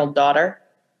 14-year-old daughter.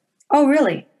 Oh,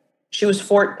 really? She was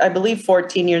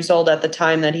 14 years old at the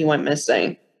time that he went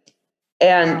missing.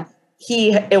 And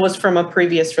it was from a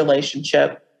previous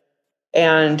relationship.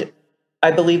 And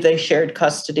I believe they shared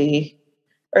custody.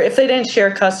 Or if they didn't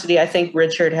share custody, I think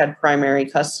Richard had primary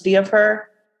custody of her.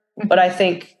 But I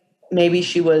think maybe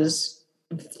she was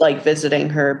like visiting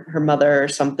her mother or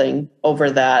something over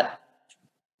that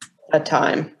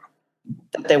time.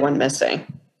 that they went missing.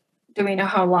 Do we know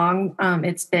how long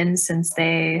it's been since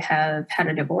they have had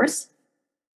a divorce?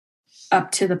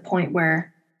 Up to the point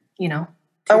where,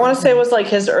 I want to say it was like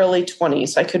his early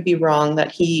 20s. I could be wrong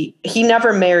that he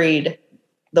never married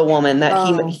the woman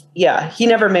that he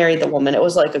never married the woman. It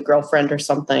was like a girlfriend or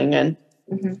something. And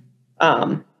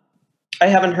I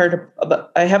haven't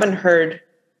heard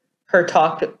her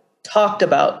talked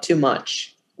about too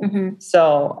much.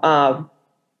 So,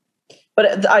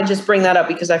 but I just bring that up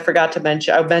because I forgot to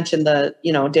mention, I mentioned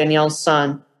Danielle's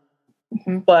son,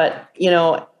 but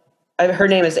her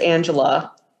name is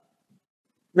Angela,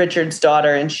 Richard's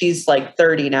daughter, and she's like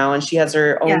 30 now and she has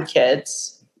her own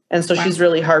kids. And so she's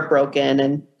really heartbroken,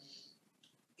 and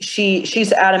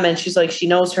she's adamant. She's like, she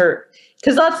knows her,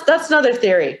 because that's another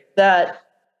theory, that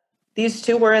these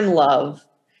two were in love,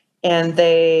 and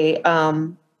they,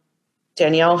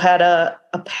 Danielle had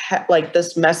like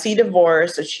this messy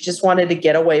divorce, and she just wanted to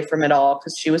get away from it all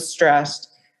because she was stressed.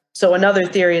 So another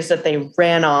theory is that they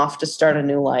ran off to start a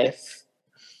new life.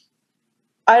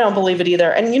 I don't believe it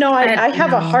either. And, I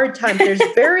have a hard time. There's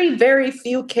very, very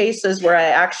few cases where I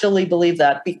actually believe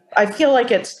that. I feel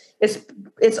like it's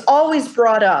always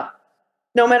brought up,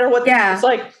 no matter what. It's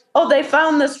like, oh, they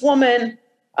found this woman.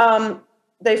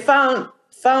 They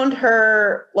found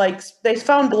her, like, they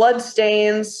found blood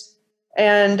stains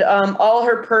and all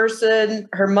her person,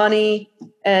 her money,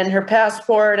 and her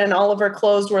passport, and all of her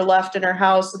clothes were left in her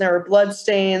house, and there were blood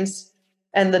stains,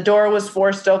 and the door was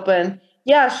forced open.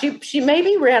 Yeah, she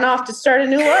maybe ran off to start a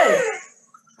new life.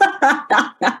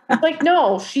 Like,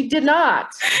 no, she did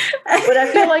not. But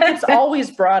I feel like it's always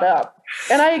brought up.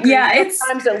 And I agree. Yeah,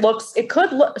 sometimes it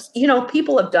could look,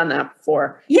 people have done that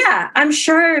before. Yeah, I'm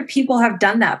sure people have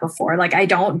done that before. Like, I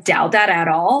don't doubt that at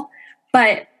all.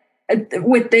 But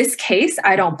with this case,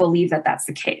 I don't believe that that's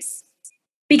the case.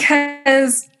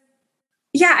 Because,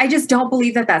 I just don't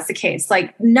believe that that's the case.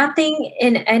 Like, nothing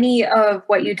in any of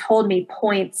what you told me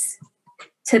points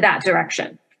to that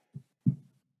direction.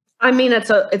 I mean, it's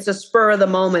a spur of the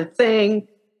moment thing.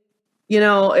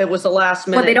 It was a last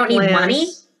minute. But they don't need money.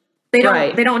 They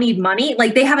don't need money.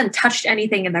 Like, they haven't touched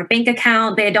anything in their bank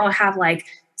account. They don't have like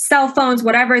cell phones,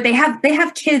 whatever. They have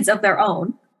kids of their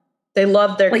own. They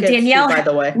love their kids Danielle, too, by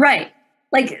the way. Right.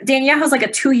 Like, Danielle has like a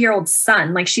 2-year-old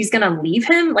son. Like, she's going to leave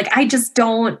him. Like, I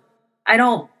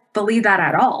don't believe that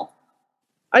at all.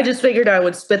 I just figured I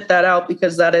would spit that out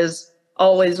because that is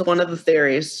always one of the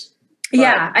theories.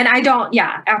 Yeah. And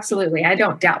absolutely. I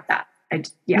don't doubt that.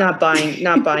 Not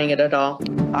buying it at all.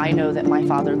 I know that my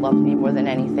father loved me more than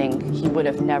anything. He would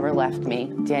have never left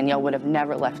me. Danielle would have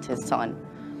never left his son.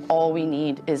 All we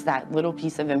need is that little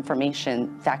piece of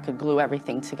information that could glue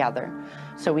everything together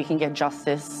so we can get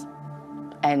justice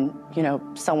and,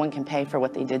 someone can pay for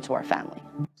what they did to our family.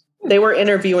 They were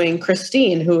interviewing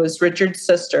Christine, who is Richard's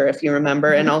sister, if you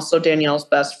remember, and also Danielle's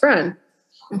best friend.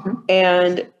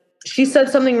 And she said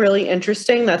something really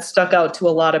interesting that stuck out to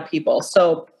a lot of people.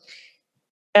 So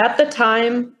at the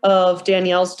time of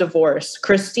Danielle's divorce,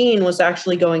 Christine was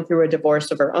actually going through a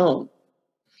divorce of her own.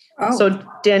 Oh. So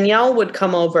Danielle would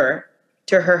come over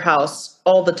to her house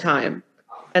all the time,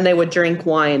 and they would drink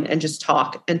wine and just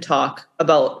talk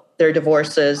about their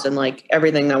divorces and like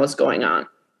everything that was going on.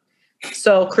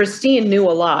 So Christine knew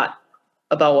a lot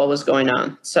about what was going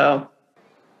on. So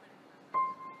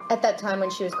at that time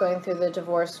when she was going through the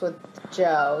divorce with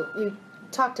Joe, you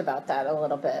talked about that a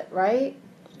little bit, right?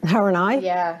 Her and I?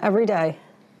 Yeah. Every day.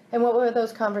 And what were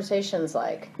those conversations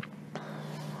like?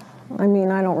 I mean,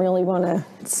 I don't really want to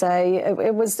say.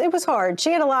 It was hard.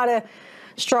 She had a lot of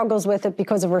struggles with it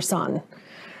because of her son.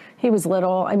 He was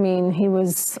little. I mean,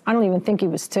 I don't even think he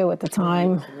was 2 at the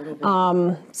time.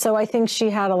 So I think she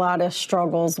had a lot of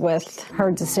struggles with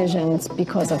her decisions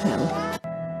because of him.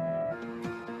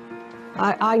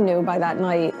 I knew by that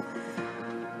night,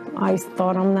 I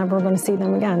thought I'm never going to see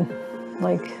them again.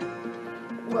 Like,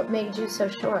 what made you so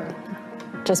sure?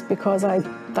 Just because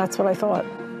that's what I thought.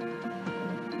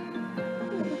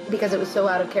 Because it was so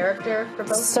out of character for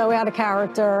both? So out of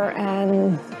character,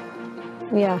 and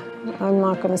yeah, I'm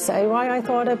not going to say why I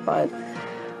thought it, but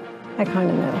I kind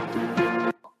of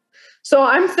knew. So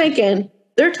I'm thinking,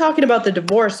 they're talking about the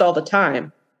divorce all the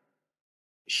time.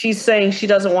 She's saying she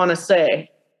doesn't want to say.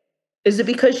 Is it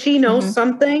because she knows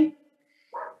something?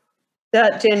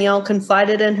 That Danielle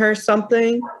confided in her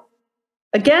something?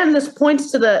 Again, this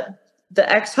points to the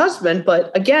ex-husband,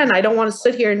 but again, I don't want to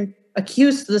sit here and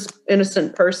accuse this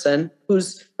innocent person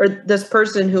this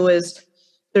person who is,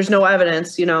 there's no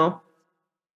evidence,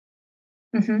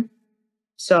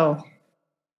 So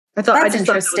I thought, I just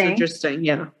thought it was interesting.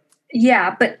 Yeah.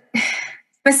 Yeah. But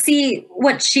see,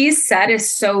 what she said is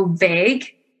so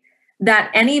vague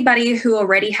that anybody who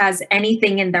already has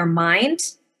anything in their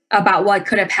mind about what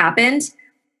could have happened,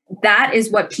 that is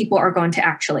what people are going to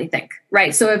actually think,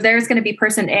 right? So if there's going to be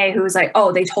person A who's like,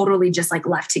 oh, they totally just like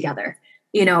left together,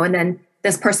 you know, and then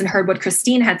this person heard what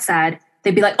Christine had said,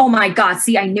 they'd be like, oh my God,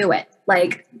 see, I knew it.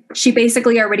 Like she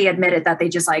basically already admitted that they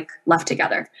just like left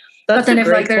together. That's but then a if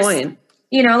great like there's, point.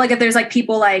 you know, like if there's like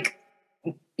people like,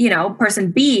 you know,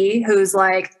 person B who's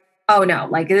like, oh no,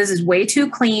 like this is way too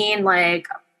clean. Like,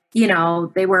 you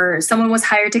know, someone was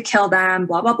hired to kill them,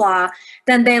 blah, blah, blah.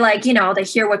 Then they like, you know, they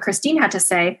hear what Christine had to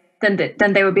say. Then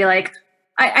they would be like,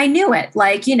 I knew it.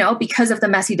 Like, you know, because of the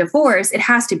messy divorce, it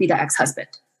has to be the ex-husband.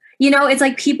 You know, it's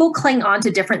like people cling on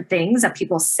to different things that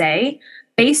people say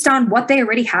based on what they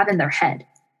already have in their head.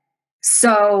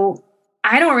 So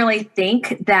I don't really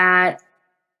think that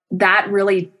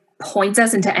really points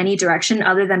us into any direction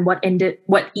other than what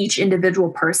each individual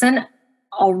person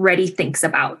already thinks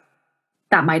about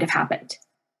that might have happened.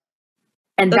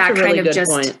 And That's that a really kind of good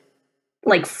just point.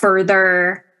 like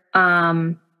further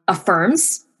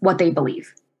affirms what they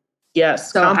believe.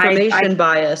 Yes, So confirmation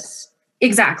bias.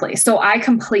 Exactly. So I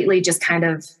completely just kind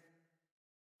of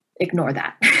ignore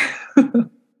that.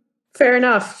 Fair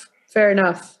enough. Fair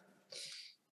enough.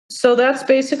 So that's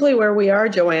basically where we are,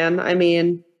 Joann. I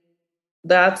mean,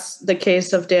 that's the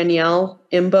case of Danielle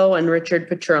Imbo and Richard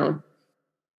Petrone.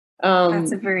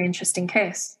 That's a very interesting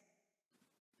case.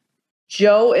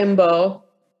 Joe Imbo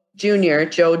Jr.,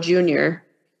 Joe Jr.,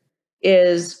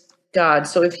 is God.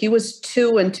 So if he was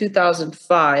 2 in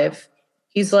 2005,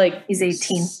 he's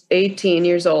 18. 18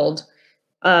 years old.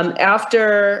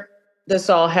 After this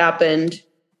all happened,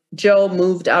 Joe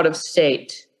moved out of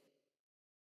state,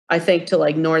 I think to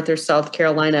like North or South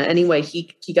Carolina. Anyway,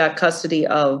 he got custody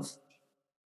of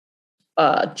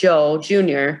Joe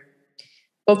Jr.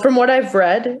 But from what I've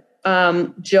read,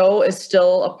 Joe is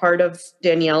still a part of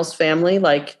Danielle's family.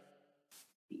 Like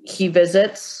he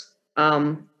visits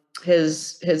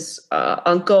his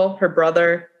uncle, her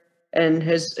brother, and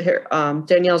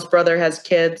Danielle's brother has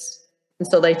kids, and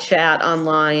so they chat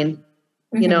online.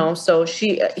 Mm-hmm. You know, so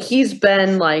he's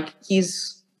been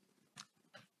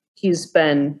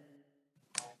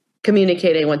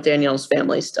communicating with Danielle's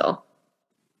family still.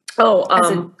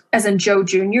 Oh, as in Joe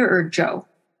Jr. or Joe?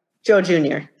 Joe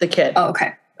Jr., the kid. Oh,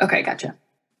 okay. Okay, gotcha.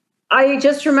 I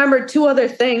just remembered 2 other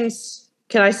things.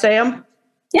 Can I say them?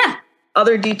 Yeah.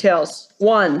 Other details.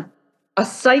 1, a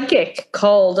psychic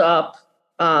called up.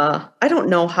 I don't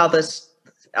know how this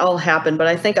all happened, but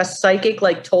I think a psychic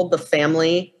like told the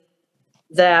family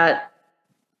that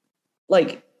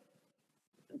like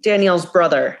Danielle's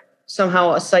brother,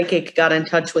 somehow a psychic got in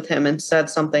touch with him and said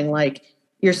something like,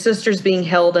 your sister's being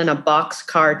held in a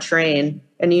boxcar train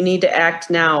and you need to act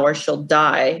now or she'll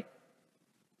die.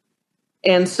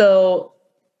 And so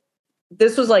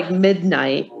this was like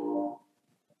midnight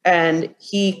and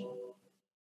he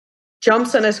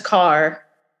jumps in his car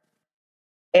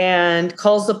and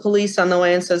calls the police on the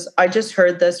way and says, I just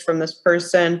heard this from this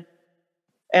person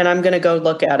and I'm going to go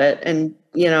look at it. And,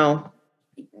 you know,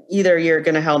 either you're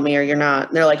going to help me or you're not.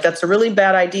 And they're like, that's a really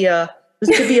bad idea.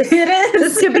 This could be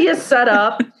this could be a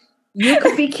setup. You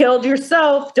could be killed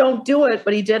yourself. Don't do it.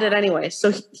 But he did it anyway.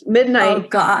 So midnight, oh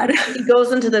God, he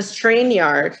goes into this train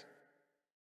yard,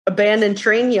 abandoned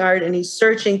train yard, and he's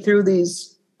searching through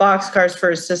these boxcars for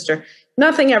his sister.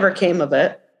 Nothing ever came of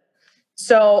it.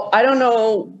 So I don't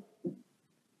know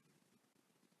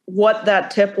what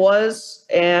that tip was,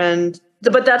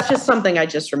 but that's just something I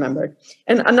just remembered.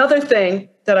 And another thing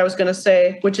that I was going to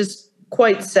say, which is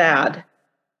quite sad,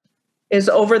 is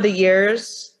over the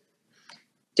years,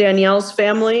 Danielle's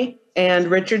family and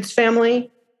Richard's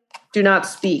family do not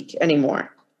speak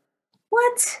anymore.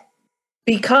 What?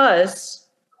 Because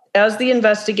as the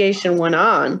investigation went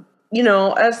on, you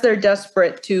know, as they're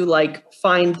desperate to like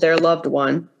find their loved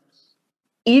one,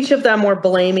 each of them were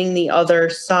blaming the other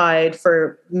side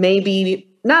for maybe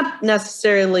not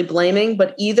necessarily blaming,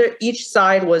 but each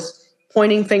side was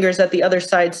pointing fingers at the other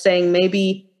side saying,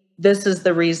 maybe this is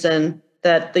the reason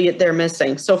that they're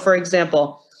missing. So for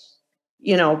example,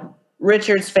 you know,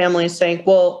 Richard's family is saying,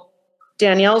 well,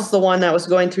 Danielle's the one that was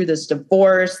going through this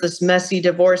divorce, this messy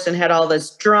divorce, and had all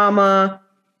this drama.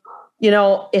 You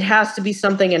know, it has to be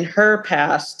something in her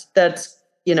past that's,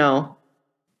 you know,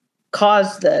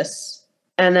 caused this.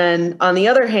 And then on the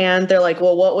other hand, they're like,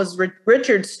 well, what was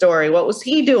Richard's story? What was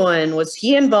he doing? Was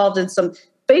he involved in some...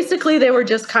 Basically, they were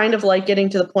just kind of like getting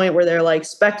to the point where they're like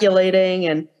speculating.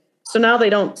 And so now they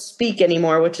don't speak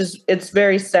anymore, it's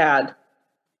very sad.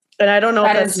 And I don't know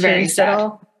if that's changed at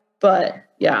all, but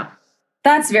yeah.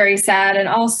 That's very sad. And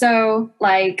also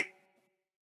like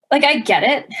like, I get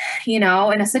it, you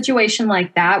know, in a situation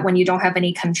like that, when you don't have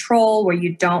any control, where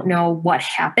you don't know what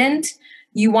happened,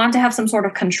 you want to have some sort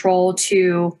of control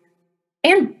to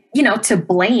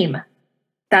blame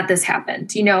that this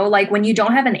happened, you know, like when you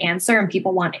don't have an answer and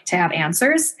people want to have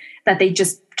answers that they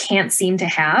just can't seem to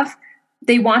have,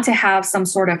 they want to have some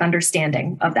sort of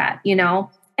understanding of that, you know?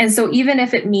 And so even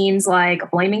if it means like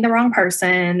blaming the wrong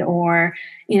person or,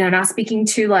 you know, not speaking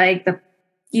to like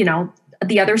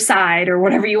the other side or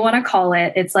whatever you want to call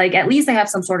it, it's like, at least they have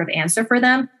some sort of answer for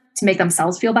them to make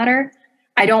themselves feel better.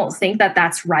 I don't think that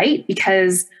that's right,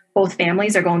 because both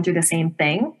families are going through the same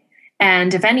thing.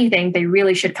 And if anything, they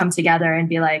really should come together and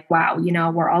be like, wow, you know,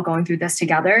 we're all going through this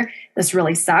together. This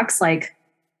really sucks. Like,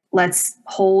 let's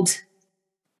hold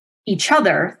each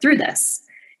other through this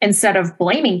instead of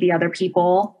blaming the other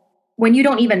people when you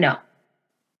don't even know.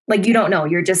 Like, you don't know.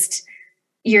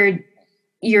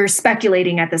 You're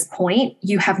speculating at this point.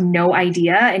 You have no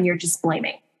idea and you're just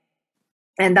blaming.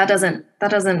 And that doesn't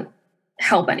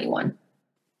help anyone,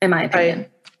 in my opinion.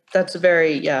 That's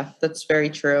very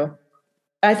true.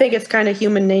 I think it's kind of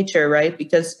human nature, right?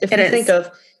 Because if you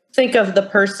think of the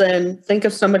person, think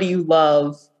of somebody you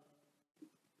love.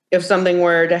 If something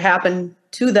were to happen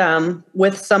to them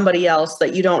with somebody else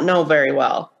that you don't know very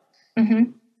well,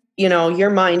 you know,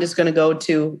 your mind is going to go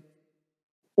to,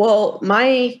 well,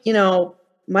 my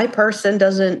person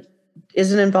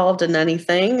isn't involved in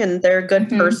anything, and they're a good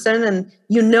person, and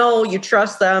you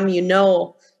trust them, you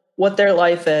know what their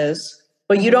life is,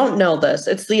 but you don't know this.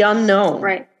 It's the unknown.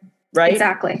 Right. Right?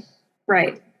 Exactly.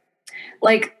 Right.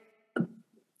 Like,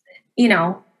 you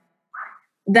know,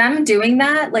 them doing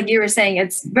that, like you were saying,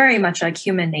 it's very much like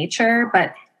human nature,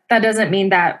 but that doesn't mean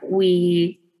that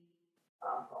we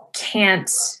can't,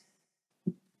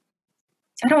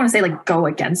 I don't want to say like go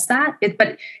against that,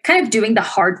 but kind of doing the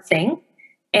hard thing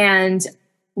and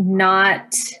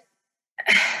not,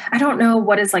 I don't know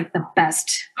what is like the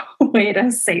best way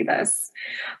to say this,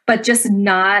 but just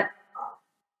not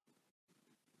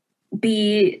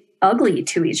be ugly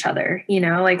to each other, you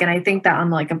know, like, and I think that on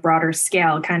like a broader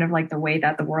scale, kind of like the way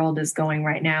that the world is going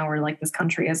right now, or like this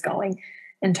country is going,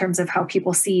 in terms of how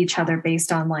people see each other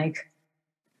based on like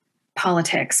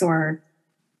politics or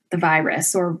the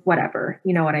virus or whatever,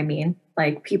 you know what I mean?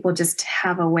 Like, people just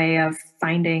have a way of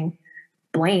finding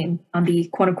blame on the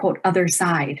quote unquote other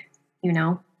side, you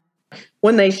know,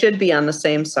 when they should be on the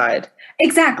same side.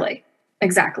 Exactly.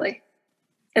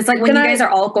 It's like when you guys are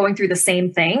all going through the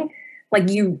same thing, like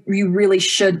you really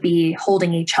should be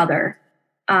holding each other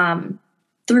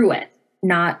through it,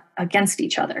 not against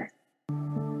each other.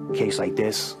 A case like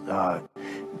this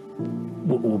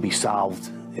will be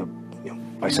solved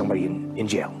by somebody in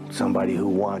jail, somebody who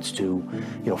wants to,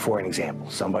 for an example,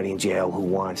 somebody in jail who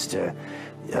wants to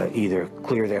either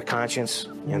clear their conscience,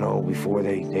 before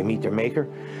they meet their maker,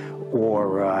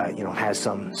 or, has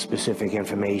some specific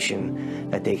information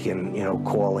that they can,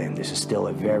 call in. This is still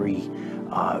a very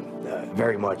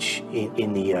much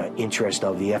in the interest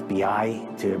of the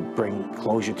FBI to bring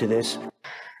closure to this.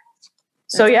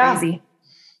 So crazy.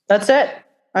 That's it.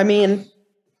 I mean,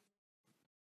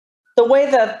 the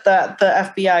way that the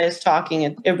FBI is talking,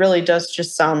 it really does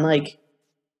just sound like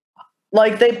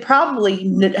they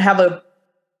probably have a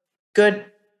good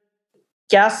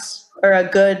guess or a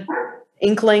good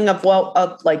inkling of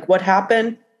what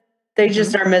happened. They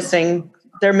just are missing.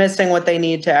 They're missing what they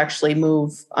need to actually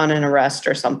move on an arrest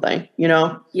or something.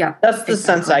 Yeah, that's the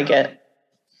sense I get.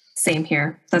 Same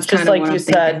here. That's just kind of like what you I'm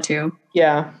said too.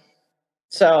 Yeah.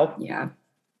 So yeah.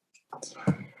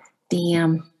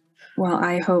 Damn. Well,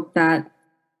 I hope that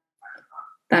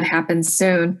happens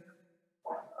soon.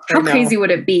 How crazy would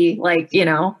it be,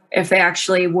 if they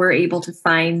actually were able to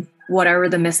find whatever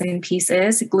the missing piece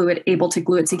is, able to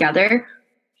glue it together,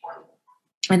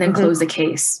 and then close the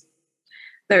case?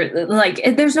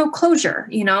 There's no closure,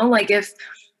 if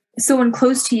someone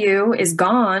close to you is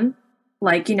gone,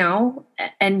 but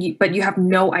you have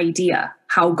no idea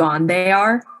how gone they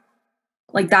are,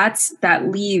 that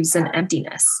leaves an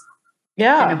emptiness,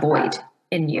 and a void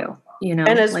in you, and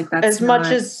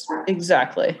that's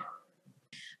exactly.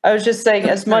 I was just saying,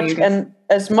 as much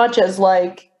as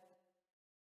they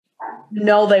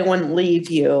wouldn't leave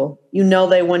you,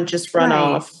 they wouldn't just run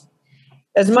off.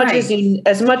 As much as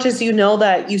you know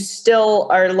that you still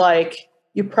are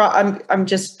I'm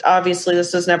just, obviously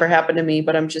this has never happened to me,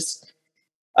 but I'm just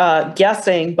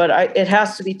guessing, but it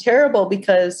has to be terrible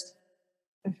because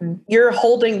you're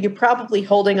probably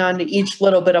holding on to each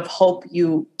little bit of hope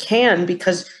you can,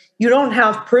 because you don't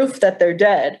have proof that they're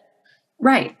dead.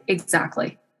 Right.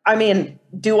 Exactly. I mean,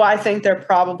 do I think they're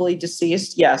probably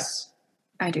deceased? Yes.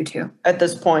 I do too. At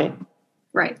this point.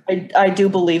 Right. I do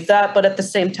believe that, but at the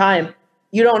same time,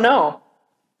 you don't know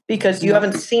because you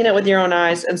haven't seen it with your own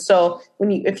eyes. And so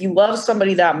if you love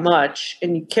somebody that much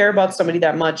and you care about somebody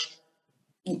that much,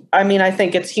 I mean, I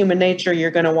think it's human nature.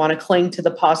 You're going to want to cling to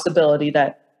the possibility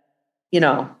that,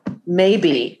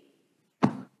 maybe.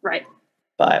 Right.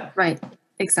 But. Right.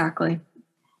 Exactly.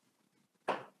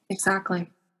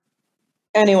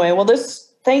 Anyway, well,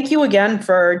 thank you again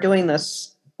for doing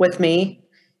this with me.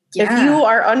 Yeah. If you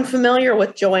are unfamiliar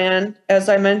with Joann, as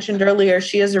I mentioned earlier,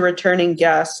 she is a returning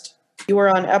guest. You were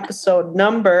on episode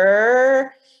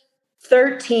number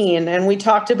 13, and we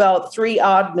talked about 3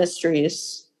 odd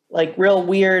mysteries, like real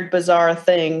weird, bizarre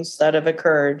things that have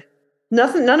occurred.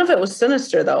 None of it was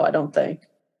sinister, though, I don't think.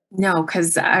 No,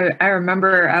 because I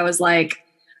remember I was like,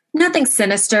 nothing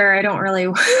sinister. I don't really.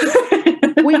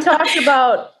 We talked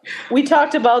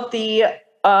about the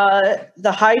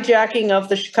hijacking of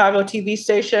the Chicago TV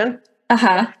station.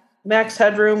 Max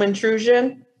Headroom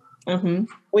intrusion. Mm-hmm.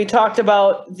 We talked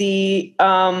about the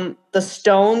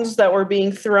stones that were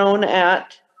being thrown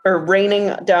at or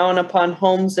raining down upon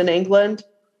homes in England.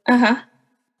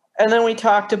 And then we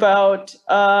talked about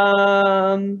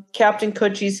Captain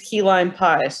Coochie's key lime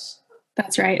pies.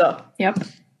 That's right. So, yep.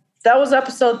 That was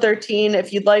episode 13.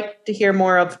 If you'd like to hear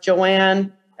more of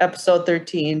Joann, episode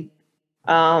 13.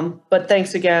 But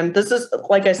thanks again. This is,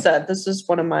 like I said, this is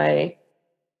one of my,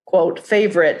 quote,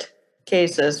 favorite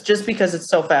cases, just because it's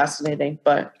so fascinating.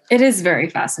 But it is very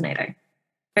fascinating.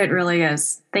 It really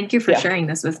is. Thank you for sharing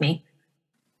this with me.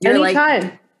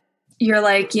 Anytime. You're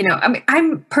like, I mean,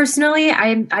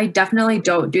 I definitely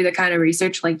don't do the kind of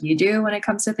research like you do when it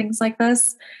comes to things like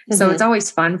this. Mm-hmm. So it's always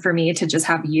fun for me to just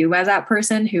have you as that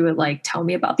person who would like tell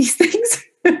me about these things.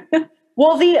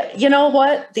 Well, you know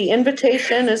what? The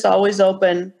invitation is always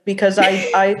open because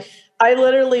I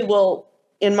literally will,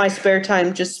 in my spare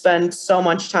time, just spend so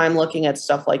much time looking at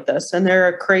stuff like this. And there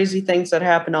are crazy things that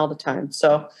happen all the time.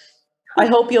 So I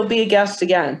hope you'll be a guest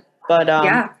again. But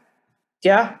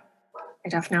yeah. I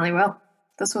definitely will.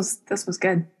 This was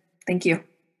good. Thank you.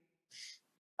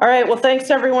 All right. Well,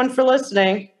 thanks everyone for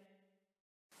listening.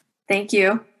 Thank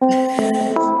you.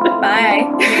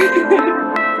 Bye.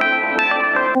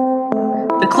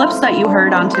 The clips that you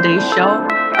heard on today's show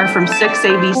are from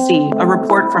 6ABC, a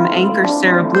report from anchor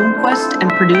Sarah Bloomquist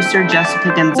and producer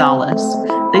Jessica Gonzalez.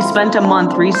 They spent a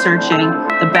month researching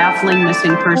the baffling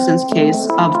missing persons case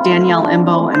of Danielle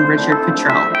Imbo and Richard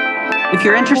Petrone. If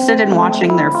you're interested in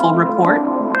watching their full report,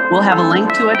 we'll have a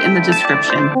link to it in the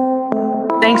description.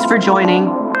 Thanks for joining,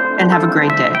 and have a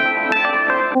great day.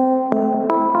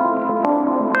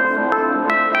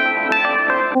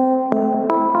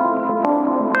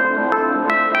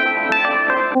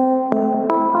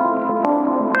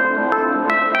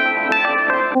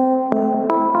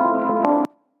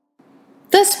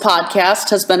 This podcast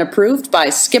has been approved by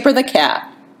Skipper the Cat.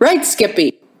 Right,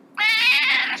 Skippy?